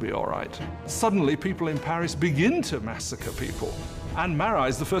 things will be all right. Suddenly, people in Paris begin to massacre people. And Marat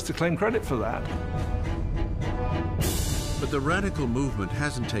is the first to claim credit for that. But the radical movement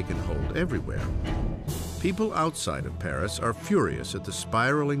hasn't taken hold everywhere. People outside of Paris are furious at the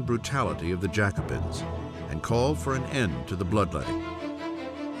spiraling brutality of the Jacobins and call for an end to the bloodletting.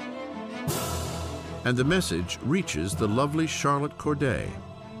 And the message reaches the lovely Charlotte Corday,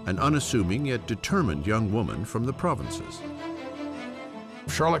 an unassuming yet determined young woman from the provinces.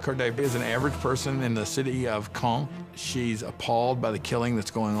 Charlotte Corday is an average person in the city of Caen. She's appalled by the killing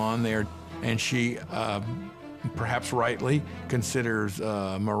that's going on there, and she, perhaps rightly, considers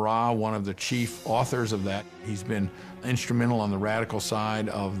Marat one of the chief authors of that. He's been instrumental on the radical side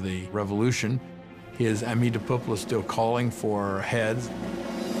of the revolution. His Ami du Peuple is still calling for heads.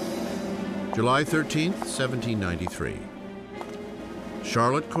 July 13th, 1793.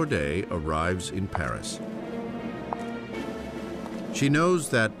 Charlotte Corday arrives in Paris. She knows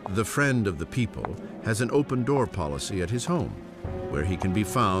that the friend of the people has an open-door policy at his home, where he can be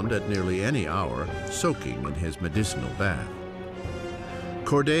found at nearly any hour soaking in his medicinal bath.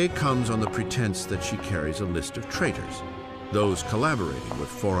 Corday comes on the pretense that she carries a list of traitors, those collaborating with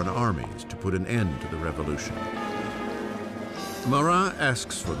foreign armies to put an end to the revolution. Marat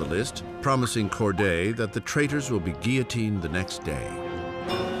asks for the list, promising Corday that the traitors will be guillotined the next day.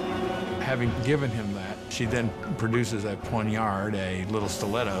 Having given him that, she then produces a poignard, a little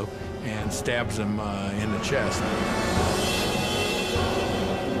stiletto, and stabs him in the chest.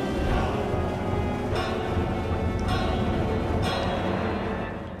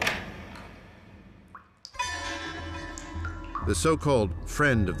 The so-called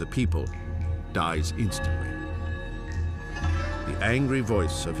friend of the people dies instantly. The angry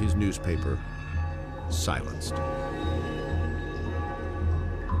voice of his newspaper silenced.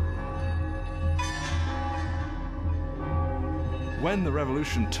 When the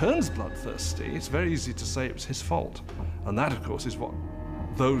revolution turns bloodthirsty, it's very easy to say it was his fault. And that, of course, is what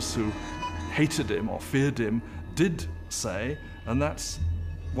those who hated him or feared him did say, and that's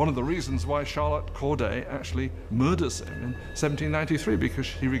one of the reasons why Charlotte Corday actually murders him in 1793, because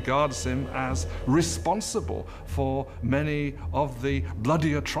she regards him as responsible for many of the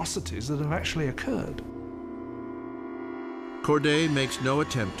bloody atrocities that have actually occurred. Corday makes no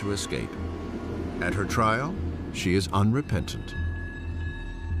attempt to escape. At her trial, she is unrepentant.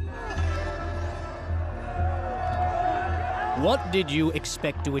 What did you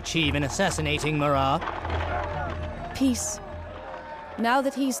expect to achieve in assassinating Marat? Peace. Now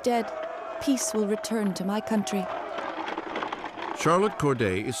that he's dead, peace will return to my country. Charlotte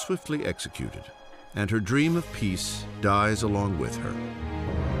Corday is swiftly executed, and her dream of peace dies along with her.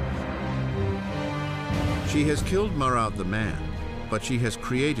 She has killed Marat the man, but she has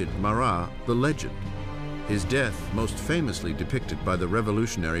created Marat the legend, his death most famously depicted by the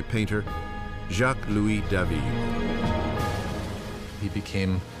revolutionary painter Jacques-Louis David. He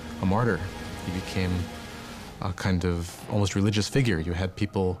became a martyr. He became a kind of almost religious figure. You had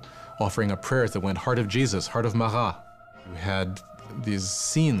people offering up prayers that went, "Heart of Jesus, Heart of Marat." You had these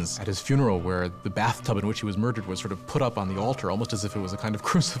scenes at his funeral where the bathtub in which he was murdered was sort of put up on the altar, almost as if it was a kind of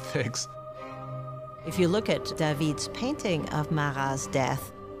crucifix. If you look at David's painting of Marat's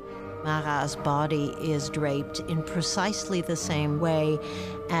death, Marat's body is draped in precisely the same way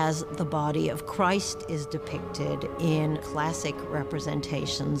as the body of Christ is depicted in classic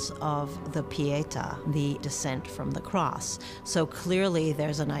representations of the Pietà, the descent from the cross. So clearly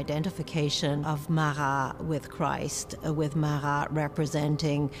there's an identification of Marat with Christ, with Marat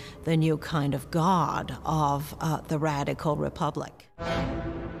representing the new kind of God of the radical republic.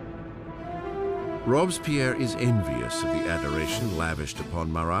 Robespierre is envious of the adoration lavished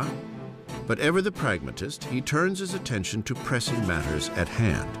upon Marat, but ever the pragmatist, he turns his attention to pressing matters at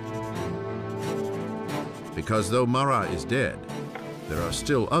hand. Because though Marat is dead, there are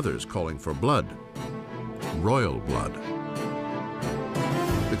still others calling for blood, royal blood.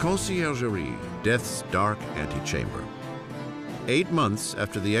 The Conciergerie, death's dark antechamber. 8 months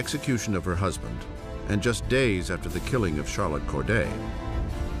after the execution of her husband, and just days after the killing of Charlotte Corday,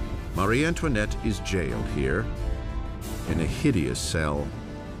 Marie Antoinette is jailed here in a hideous cell,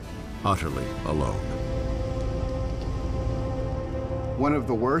 utterly alone. One of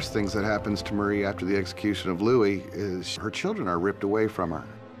the worst things that happens to Marie after the execution of Louis is her children are ripped away from her.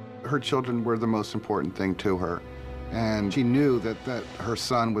 Her children were the most important thing to her, and she knew that her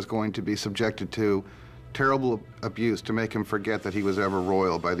son was going to be subjected to terrible abuse to make him forget that he was ever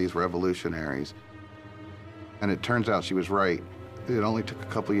royal by these revolutionaries. And it turns out she was right. It only took a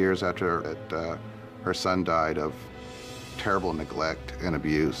couple years after her son died of terrible neglect and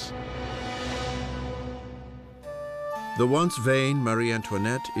abuse. The once vain Marie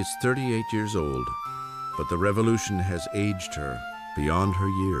Antoinette is 38 years old, but the revolution has aged her beyond her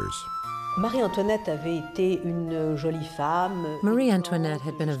years. Marie Antoinette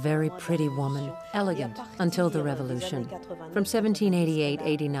had been a very pretty woman, elegant until the revolution. From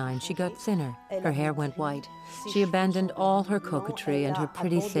 1788-89, she got thinner. Her hair went white. She abandoned all her coquetry and her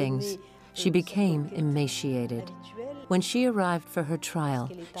pretty things. She became emaciated. When she arrived for her trial,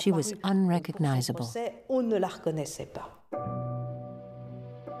 she was unrecognizable.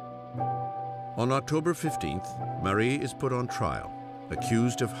 On October 15th, Marie is put on trial,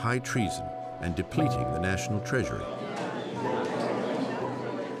 accused of high treason and depleting the national treasury.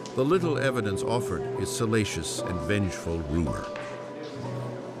 The little evidence offered is salacious and vengeful rumor.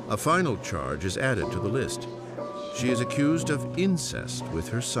 A final charge is added to the list. She is accused of incest with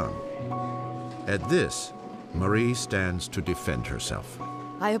her son. At this, Marie stands to defend herself.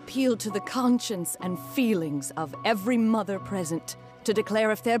 I appeal to the conscience and feelings of every mother present to declare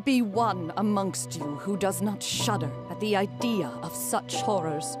if there be one amongst you who does not shudder at the idea of such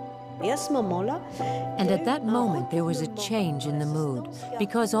horrors. And at that moment, there was a change in the mood,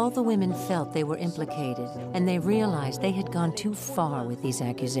 because all the women felt they were implicated, and they realized they had gone too far with these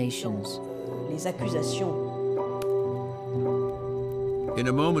accusations. In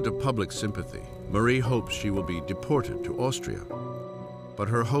a moment of public sympathy, Marie hopes she will be deported to Austria. But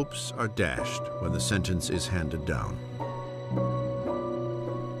her hopes are dashed when the sentence is handed down.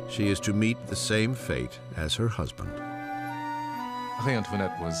 She is to meet the same fate as her husband. Marie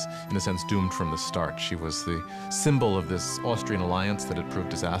Antoinette was, in a sense, doomed from the start. She was the symbol of this Austrian alliance that had proved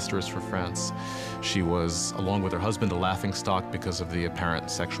disastrous for France. She was, along with her husband, a laughingstock because of the apparent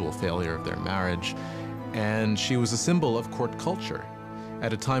sexual failure of their marriage. And she was a symbol of court culture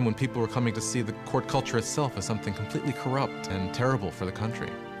at a time when people were coming to see the court culture itself as something completely corrupt and terrible for the country.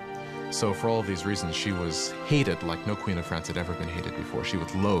 So for all of these reasons, she was hated like no queen of France had ever been hated before. She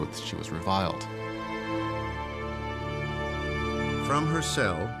was loathed, she was reviled. From her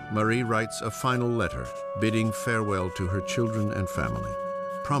cell, Marie writes a final letter, bidding farewell to her children and family,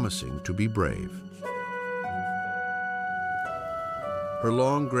 promising to be brave. Her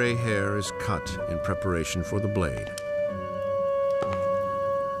long gray hair is cut in preparation for the blade.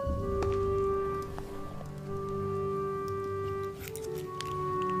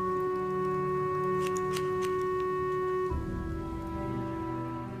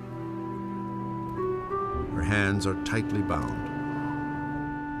 Her hands are tightly bound.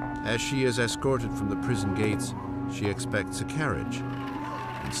 As she is escorted from the prison gates, she expects a carriage.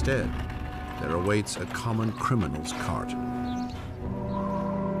 Instead, there awaits a common criminal's cart.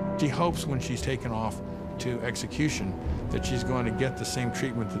 She hopes when she's taken off to execution that she's going to get the same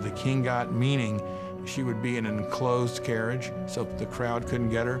treatment that the king got, meaning she would be in an enclosed carriage so the crowd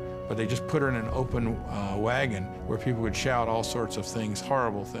couldn't get her, but they just put her in an open wagon where people would shout all sorts of things,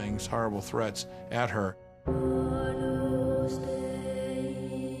 horrible threats at her.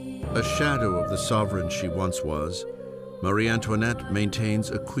 A shadow of the sovereign she once was, Marie Antoinette maintains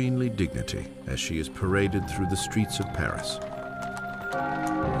a queenly dignity as she is paraded through the streets of Paris.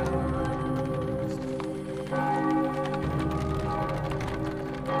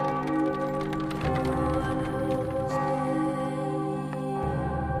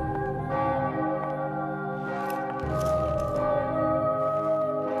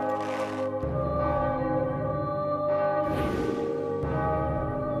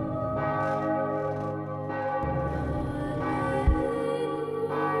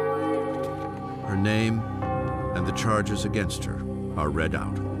 Her name and the charges against her are read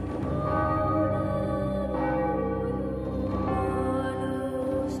out.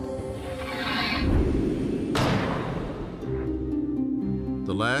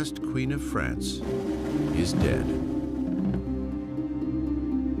 last Queen of France is dead.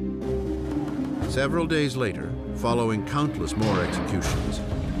 Several days later, following countless more executions,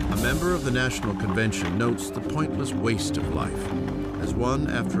 a member of the National Convention notes the pointless waste of life as one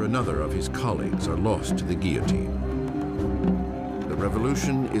after another of his colleagues are lost to the guillotine. The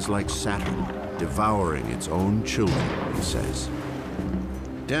revolution is like Saturn, devouring its own children, he says.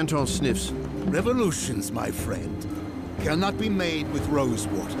 Danton sniffs. Revolutions, my friend, cannot be made with rose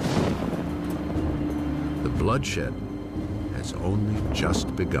water. The bloodshed has only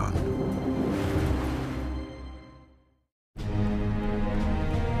just begun.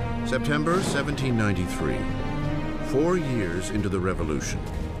 September 1793, 4 years into the revolution,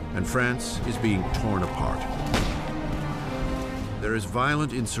 and France is being torn apart. There is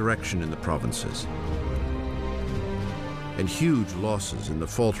violent insurrection in the provinces and huge losses in the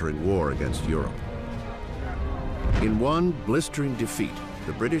faltering war against Europe. In one blistering defeat,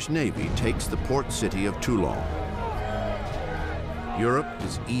 the British Navy takes the port city of Toulon. Europe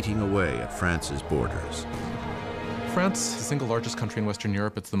is eating away at France's borders. France is the single largest country in Western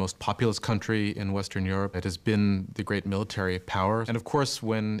Europe. It's the most populous country in Western Europe. It has been the great military power. And of course,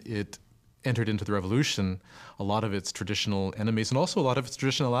 when it entered into the revolution, a lot of its traditional enemies and also a lot of its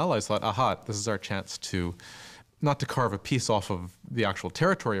traditional allies thought, aha, this is our chance to, not to carve a piece off of the actual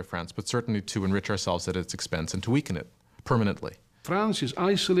territory of France, but certainly to enrich ourselves at its expense and to weaken it permanently. France is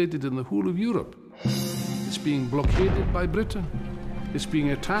isolated in the whole of Europe. It's being blockaded by Britain. It's being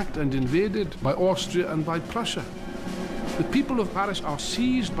attacked and invaded by Austria and by Prussia. The people of Paris are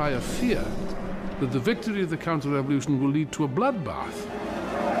seized by a fear that the victory of the counter-revolution will lead to a bloodbath.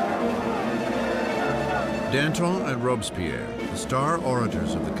 Danton and Robespierre, the star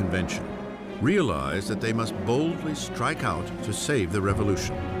orators of the convention, realize that they must boldly strike out to save the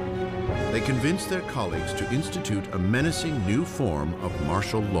revolution. They convince their colleagues to institute a menacing new form of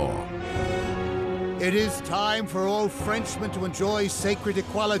martial law. It is time for all Frenchmen to enjoy sacred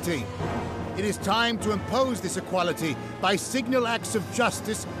equality. It is time to impose this equality by signal acts of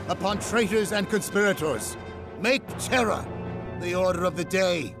justice upon traitors and conspirators. Make terror the order of the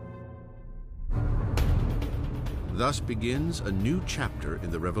day. Thus begins a new chapter in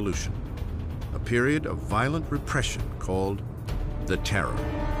the revolution, a period of violent repression called the Terror.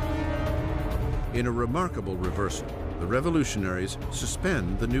 In a remarkable reversal, the revolutionaries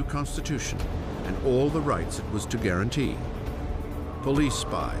suspend the new constitution and all the rights it was to guarantee. Police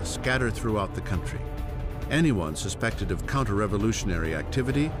spies scatter throughout the country. Anyone suspected of counter-revolutionary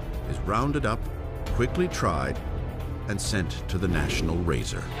activity is rounded up, quickly tried, and sent to the national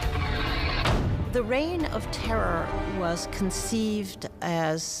razor. The Reign of Terror was conceived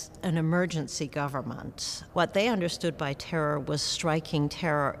as an emergency government. What they understood by terror was striking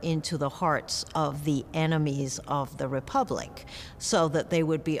terror into the hearts of the enemies of the Republic, so that they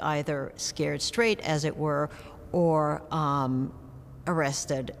would be either scared straight, as it were, or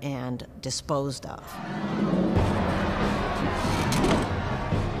arrested and disposed of.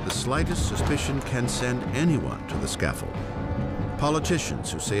 The slightest suspicion can send anyone to the scaffold.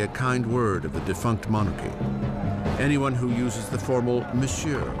 Politicians who say a kind word of the defunct monarchy. Anyone who uses the formal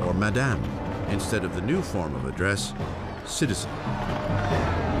monsieur or madame instead of the new form of address, citizen.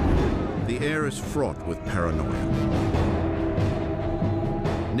 The air is fraught with paranoia.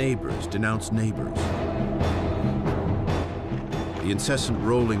 Neighbors denounce neighbors. The incessant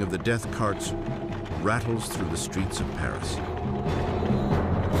rolling of the death carts rattles through the streets of Paris.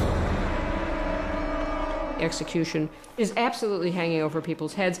 Execution is absolutely hanging over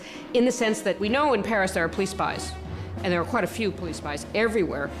people's heads in the sense that we know in Paris there are police spies, and there are quite a few police spies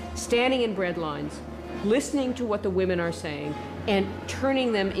everywhere, standing in bread lines, listening to what the women are saying, and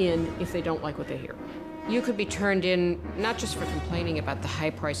turning them in if they don't like what they hear. You could be turned in not just for complaining about the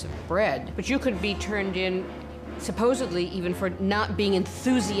high price of bread, but you could be turned in supposedly even for not being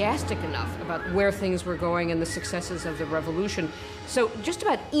enthusiastic enough about where things were going and the successes of the revolution. So just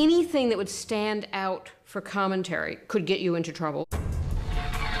about anything that would stand out for commentary could get you into trouble.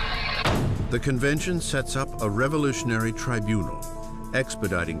 The convention sets up a revolutionary tribunal,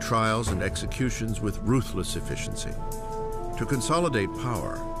 expediting trials and executions with ruthless efficiency. To consolidate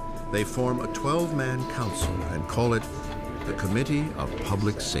power, they form a 12-man council and call it the Committee of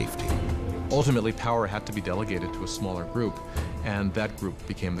Public Safety. Ultimately, power had to be delegated to a smaller group, and that group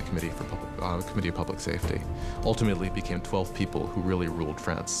became the Committee of Public Safety. Ultimately, it became 12 people who really ruled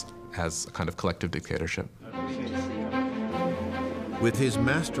France as a kind of collective dictatorship. With his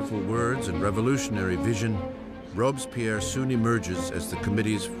masterful words and revolutionary vision, Robespierre soon emerges as the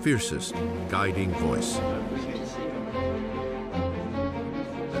committee's fiercest guiding voice.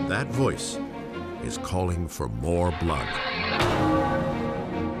 And that voice is calling for more blood.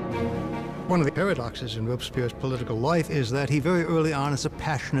 One of the paradoxes in Robespierre's political life is that he very early on is a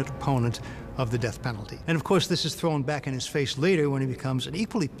passionate opponent of the death penalty. And of course, this is thrown back in his face later when he becomes an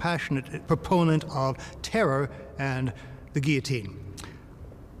equally passionate proponent of terror and the guillotine.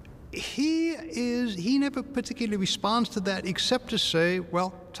 He never particularly responds to that except to say,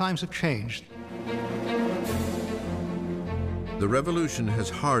 well, times have changed. The revolution has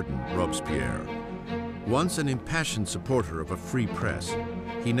hardened Robespierre. Once an impassioned supporter of a free press,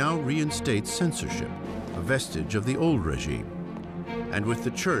 he now reinstates censorship, a vestige of the old regime. And with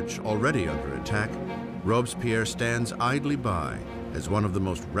the church already under attack, Robespierre stands idly by as one of the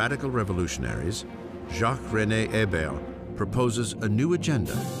most radical revolutionaries. Jacques-René Hébert proposes a new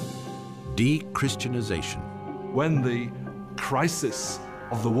agenda: de-Christianization. When the crisis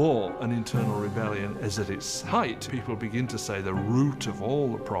of the war and internal rebellion is at its height, people begin to say the root of all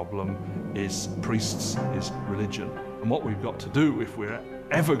the problem is priests, is religion. And what we've got to do, if we're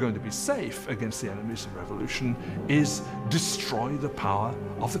ever going to be safe against the enemies of revolution, is destroy the power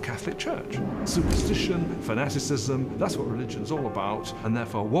of the Catholic Church. Superstition, fanaticism, that's what religion's all about, and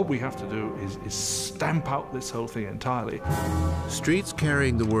therefore what we have to do is stamp out this whole thing entirely. Streets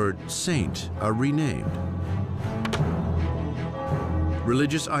carrying the word saint are renamed.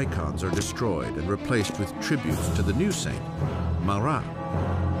 Religious icons are destroyed and replaced with tributes to the new saint, Marat.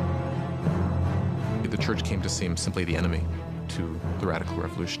 The church came to seem simply the enemy to the radical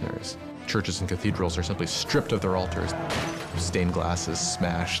revolutionaries. Churches and cathedrals are simply stripped of their altars. Stained glass is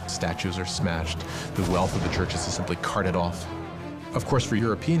smashed, statues are smashed. The wealth of the churches is simply carted off. Of course, for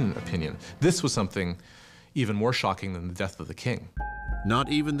European opinion, this was something even more shocking than the death of the king. Not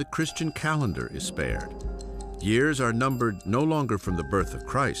even the Christian calendar is spared. Years are numbered no longer from the birth of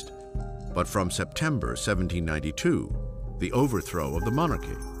Christ, but from September 1792, the overthrow of the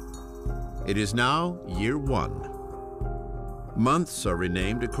monarchy. It is now year 1. Months are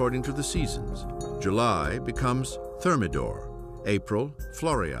renamed according to the seasons. July becomes Thermidor, April,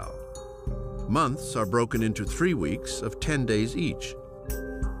 Floreal. Months are broken into 3 weeks of 10 days each.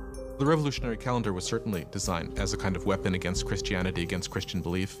 The revolutionary calendar was certainly designed as a kind of weapon against Christianity, against Christian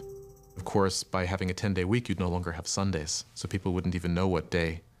belief. Of course, by having a 10-day week, you'd no longer have Sundays, so people wouldn't even know what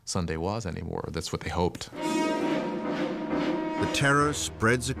day Sunday was anymore. That's what they hoped. The terror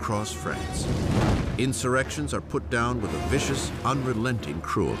spreads across France. Insurrections are put down with a vicious, unrelenting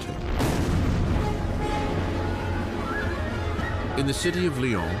cruelty. In the city of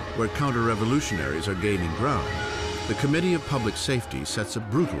Lyon, where counter-revolutionaries are gaining ground, the Committee of Public Safety sets a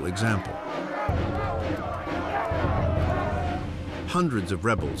brutal example. Hundreds of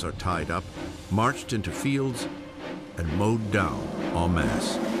rebels are tied up, marched into fields, and mowed down en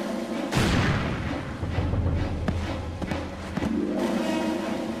masse.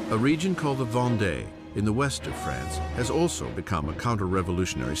 A region called the Vendée, in the west of France, has also become a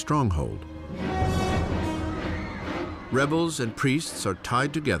counter-revolutionary stronghold. Rebels and priests are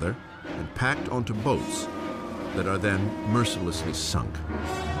tied together and packed onto boats that are then mercilessly sunk.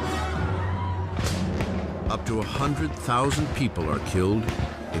 Up to 100,000 people are killed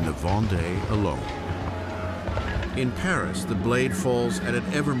in the Vendée alone. In Paris, the blade falls at an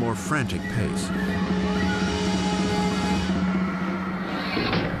ever more frantic pace.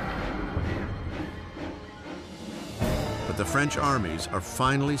 But the French armies are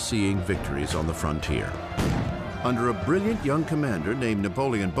finally seeing victories on the frontier. Under a brilliant young commander named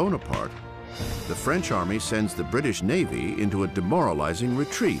Napoleon Bonaparte, the French army sends the British Navy into a demoralizing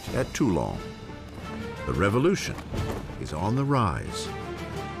retreat at Toulon. The revolution is on the rise.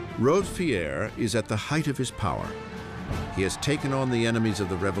 Robespierre is at the height of his power. He has taken on the enemies of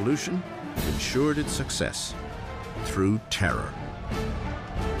the revolution and ensured its success through terror.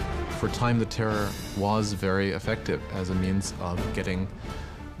 For a time, the terror was very effective as a means of getting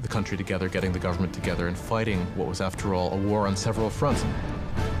the country together, getting the government together, and fighting what was, after all, a war on several fronts.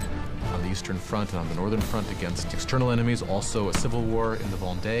 On the Eastern Front and on the Northern Front against external enemies, also a civil war in the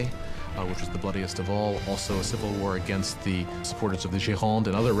Vendée, which was the bloodiest of all, also a civil war against the supporters of the Gironde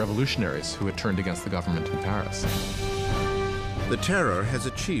and other revolutionaries who had turned against the government in Paris. The terror has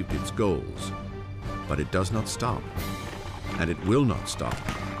achieved its goals, but it does not stop, and it will not stop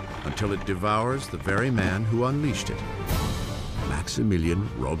until it devours the very man who unleashed it, Maximilien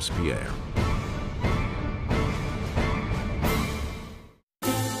Robespierre.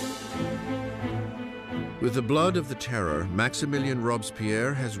 With the blood of the terror, Maximilien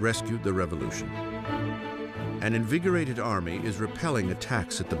Robespierre has rescued the revolution. An invigorated army is repelling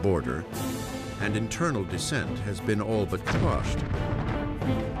attacks at the border, and internal dissent has been all but quashed.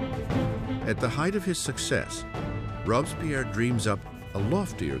 At the height of his success, Robespierre dreams up a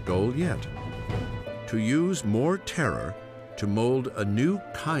loftier goal yet: to use more terror to mold a new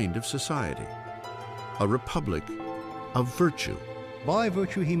kind of society, a republic of virtue. By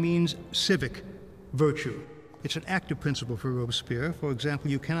virtue, he means civic virtue. It's an active principle for Robespierre. For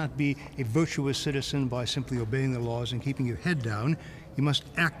example, you cannot be a virtuous citizen by simply obeying the laws and keeping your head down. You must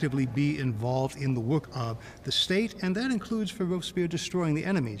actively be involved in the work of the state, and that includes for Robespierre destroying the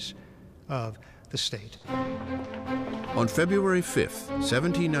enemies of the state. On February 5th,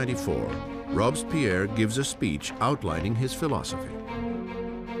 1794, Robespierre gives a speech outlining his philosophy.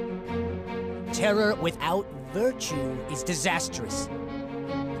 Terror without virtue is disastrous.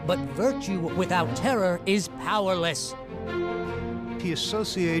 But virtue without terror is powerless. He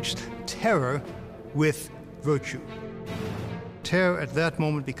associates terror with virtue. Terror at that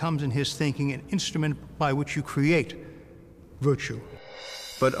moment becomes in his thinking an instrument by which you create virtue.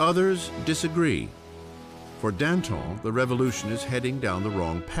 But others disagree. For Danton, the revolution is heading down the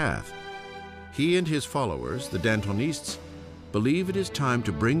wrong path. He and his followers, the Dantonists, believe it is time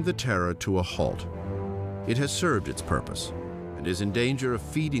to bring the terror to a halt. It has served its purpose and is in danger of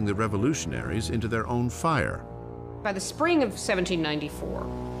feeding the revolutionaries into their own fire. By the spring of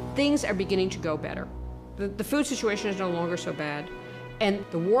 1794, things are beginning to go better. The food situation is no longer so bad, and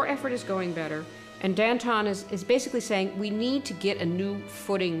the war effort is going better, and Danton is basically saying we need to get a new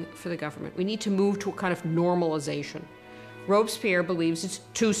footing for the government. We need to move to a kind of normalization. Robespierre believes it's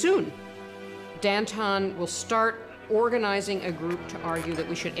too soon. Danton will start organizing a group to argue that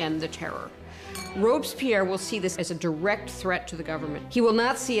we should end the terror. Robespierre will see this as a direct threat to the government. He will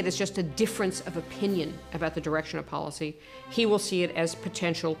not see it as just a difference of opinion about the direction of policy. He will see it as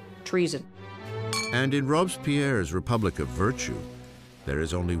potential treason. And in Robespierre's Republic of Virtue, there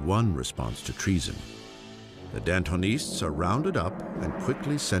is only one response to treason. The Dantonists are rounded up and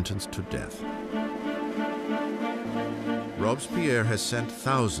quickly sentenced to death. Robespierre has sent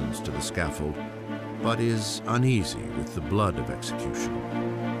thousands to the scaffold, but is uneasy with the blood of execution.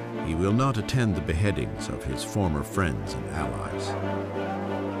 He will not attend the beheadings of his former friends and allies.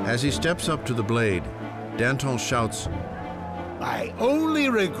 As he steps up to the blade, Danton shouts, "My only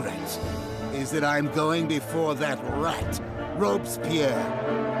regret is that I'm going before that rat, Robespierre."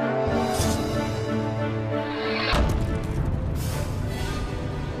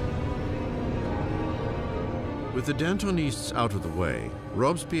 With the Dantonists out of the way,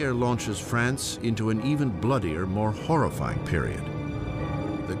 Robespierre launches France into an even bloodier, more horrifying period.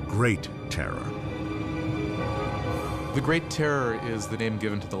 The Great Terror. The Great Terror is the name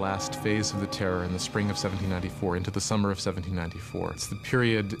given to the last phase of the terror in the spring of 1794 into the summer of 1794. It's the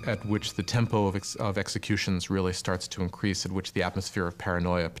period at which the tempo of executions really starts to increase, at which the atmosphere of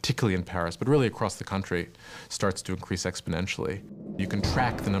paranoia, particularly in Paris, but really across the country, starts to increase exponentially. You can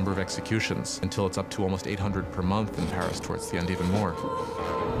track the number of executions until it's up to almost 800 per month in Paris, towards the end even more.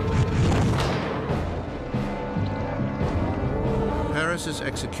 Paris's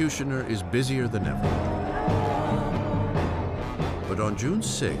executioner is busier than ever. But on June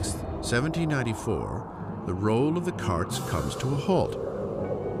 6, 1794, the roll of the carts comes to a halt.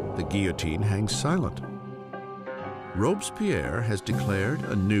 The guillotine hangs silent. Robespierre has declared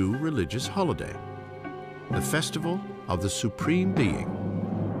a new religious holiday, the Festival of the Supreme Being.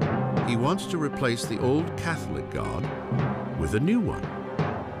 He wants to replace the old Catholic god with a new one,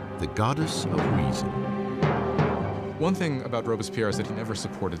 the goddess of reason. One thing about Robespierre is that he never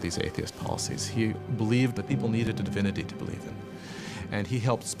supported these atheist policies. He believed that people needed a divinity to believe in. And he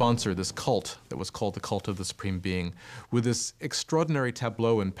helped sponsor this cult that was called the Cult of the Supreme Being, with this extraordinary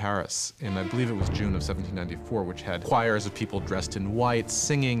tableau in Paris in, I believe it was June of 1794, which had choirs of people dressed in white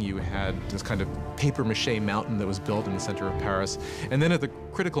singing. You had this kind of papier-mâché mountain that was built in the center of Paris. And then at the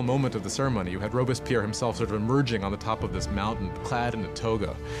critical moment of the ceremony, you had Robespierre himself sort of emerging on the top of this mountain, clad in a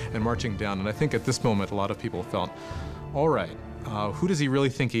toga, and marching down. And I think at this moment, a lot of people felt, all right, who does he really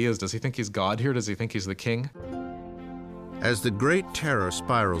think he is? Does he think he's God here? Does he think he's the king? As the Great Terror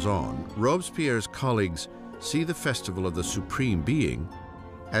spirals on, Robespierre's colleagues see the Festival of the Supreme Being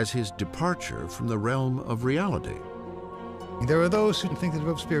as his departure from the realm of reality. There are those who think that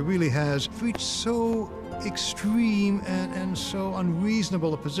Robespierre really has reached so extreme and so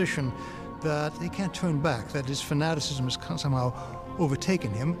unreasonable a position that he can't turn back, that his fanaticism has somehow overtaken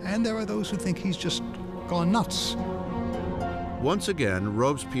him, and there are those who think he's just gone nuts. Once again,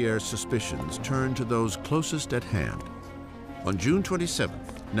 Robespierre's suspicions turn to those closest at hand. On June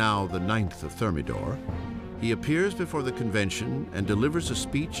 27th, now the 9th of Thermidor, he appears before the convention and delivers a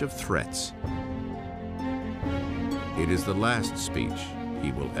speech of threats. It is the last speech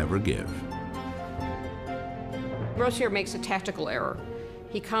he will ever give. Robespierre makes a tactical error.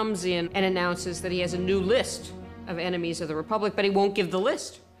 He comes in and announces that he has a new list of enemies of the Republic, but he won't give the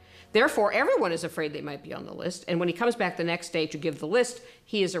list. Therefore, everyone is afraid they might be on the list, and when he comes back the next day to give the list,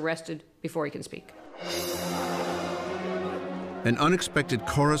 he is arrested before he can speak. An unexpected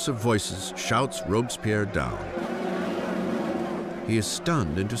chorus of voices shouts Robespierre down. He is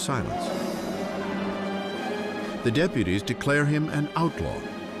stunned into silence. The deputies declare him an outlaw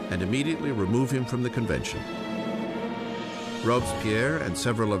and immediately remove him from the convention. Robespierre and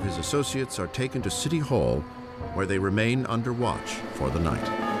several of his associates are taken to City Hall, where they remain under watch for the night.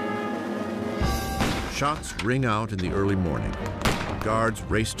 Shots ring out in the early morning. Guards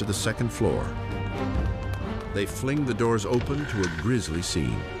race to the second floor. They fling the doors open to a grisly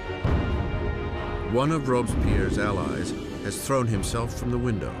scene. One of Robespierre's allies has thrown himself from the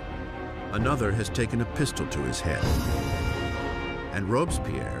window. Another has taken a pistol to his head. And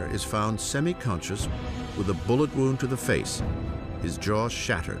Robespierre is found semi-conscious with a bullet wound to the face, his jaw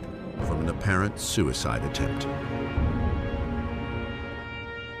shattered from an apparent suicide attempt.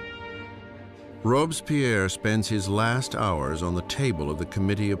 Robespierre spends his last hours on the table of the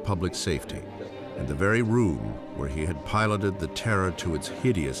Committee of Public Safety, in the very room where he had piloted the terror to its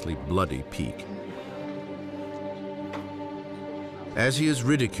hideously bloody peak. As he is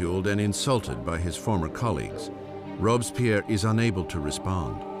ridiculed and insulted by his former colleagues, Robespierre is unable to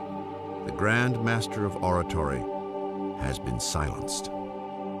respond. The Grand Master of Oratory has been silenced.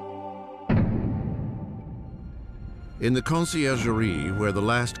 In the conciergerie, where the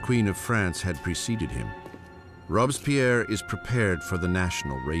last Queen of France had preceded him, Robespierre is prepared for the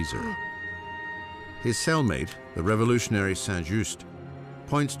national razor. His cellmate, the revolutionary Saint-Just,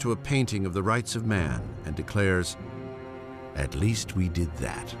 points to a painting of the rights of man and declares, "At least we did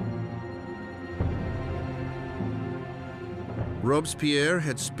that." Robespierre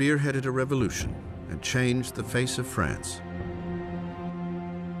had spearheaded a revolution and changed the face of France.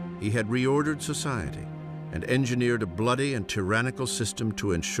 He had reordered society and engineered a bloody and tyrannical system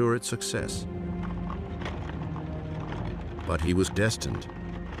to ensure its success. But he was destined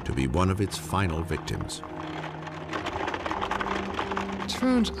to be one of its final victims. It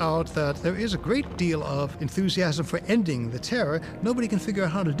turns out that there is a great deal of enthusiasm for ending the terror. Nobody can figure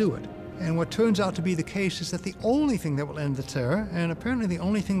out how to do it. And what turns out to be the case is that the only thing that will end the terror, and apparently the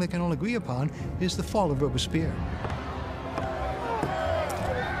only thing they can all agree upon, is the fall of Robespierre.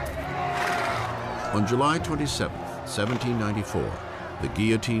 On July 27, 1794, the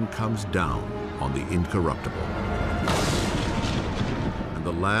guillotine comes down on the incorruptible. And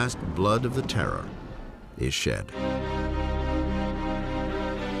the last blood of the terror is shed.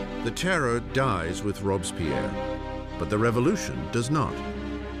 The terror dies with Robespierre, but the revolution does not.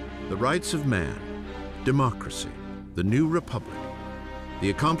 The rights of man, democracy, the new republic, the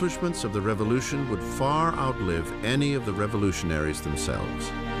accomplishments of the revolution would far outlive any of the revolutionaries themselves.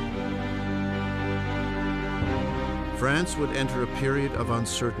 France would enter a period of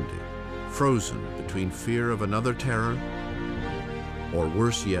uncertainty, frozen between fear of another terror, or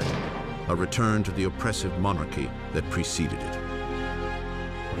worse yet, a return to the oppressive monarchy that preceded it.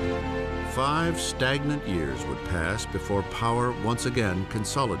 5 stagnant years would pass before power once again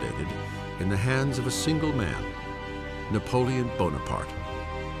consolidated in the hands of a single man, Napoleon Bonaparte.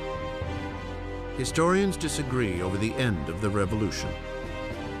 Historians disagree over the end of the revolution.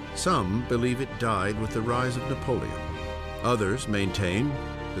 Some believe it died with the rise of Napoleon. Others maintain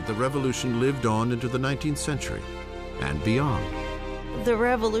that the revolution lived on into the 19th century and beyond. The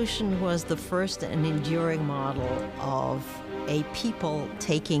revolution was the first and enduring model of a people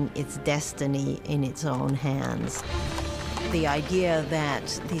taking its destiny in its own hands. The idea that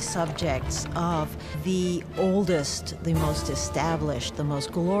the subjects of the oldest, the most established, the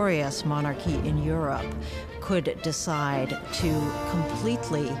most glorious monarchy in Europe could decide to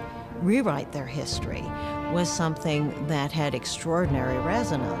completely rewrite their history was something that had extraordinary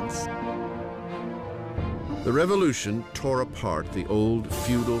resonance. The revolution tore apart the old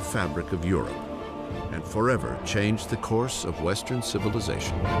feudal fabric of Europe and forever changed the course of Western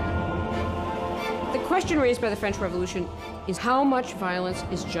civilization. The question raised by the French Revolution is how much violence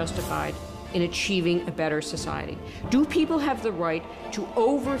is justified in achieving a better society? Do people have the right to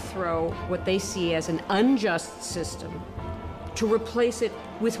overthrow what they see as an unjust system, to replace it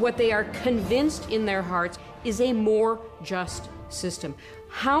with what they are convinced in their hearts is a more just system?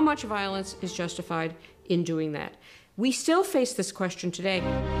 How much violence is justified in doing that? We still face this question today.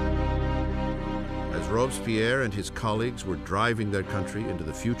 As Robespierre and his colleagues were driving their country into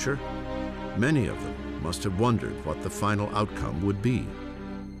the future, many of them must have wondered what the final outcome would be.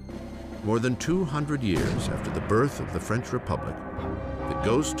 More than 200 years after the birth of the French Republic, the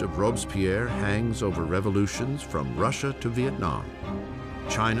ghost of Robespierre hangs over revolutions from Russia to Vietnam,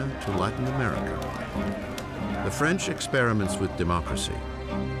 China to Latin America. The French experiments with democracy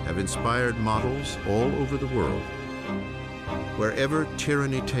have inspired models all over the world. Wherever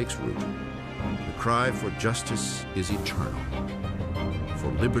tyranny takes root, the cry for justice is eternal,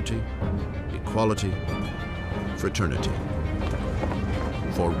 for liberty, equality, fraternity,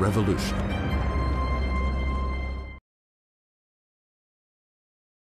 for revolution.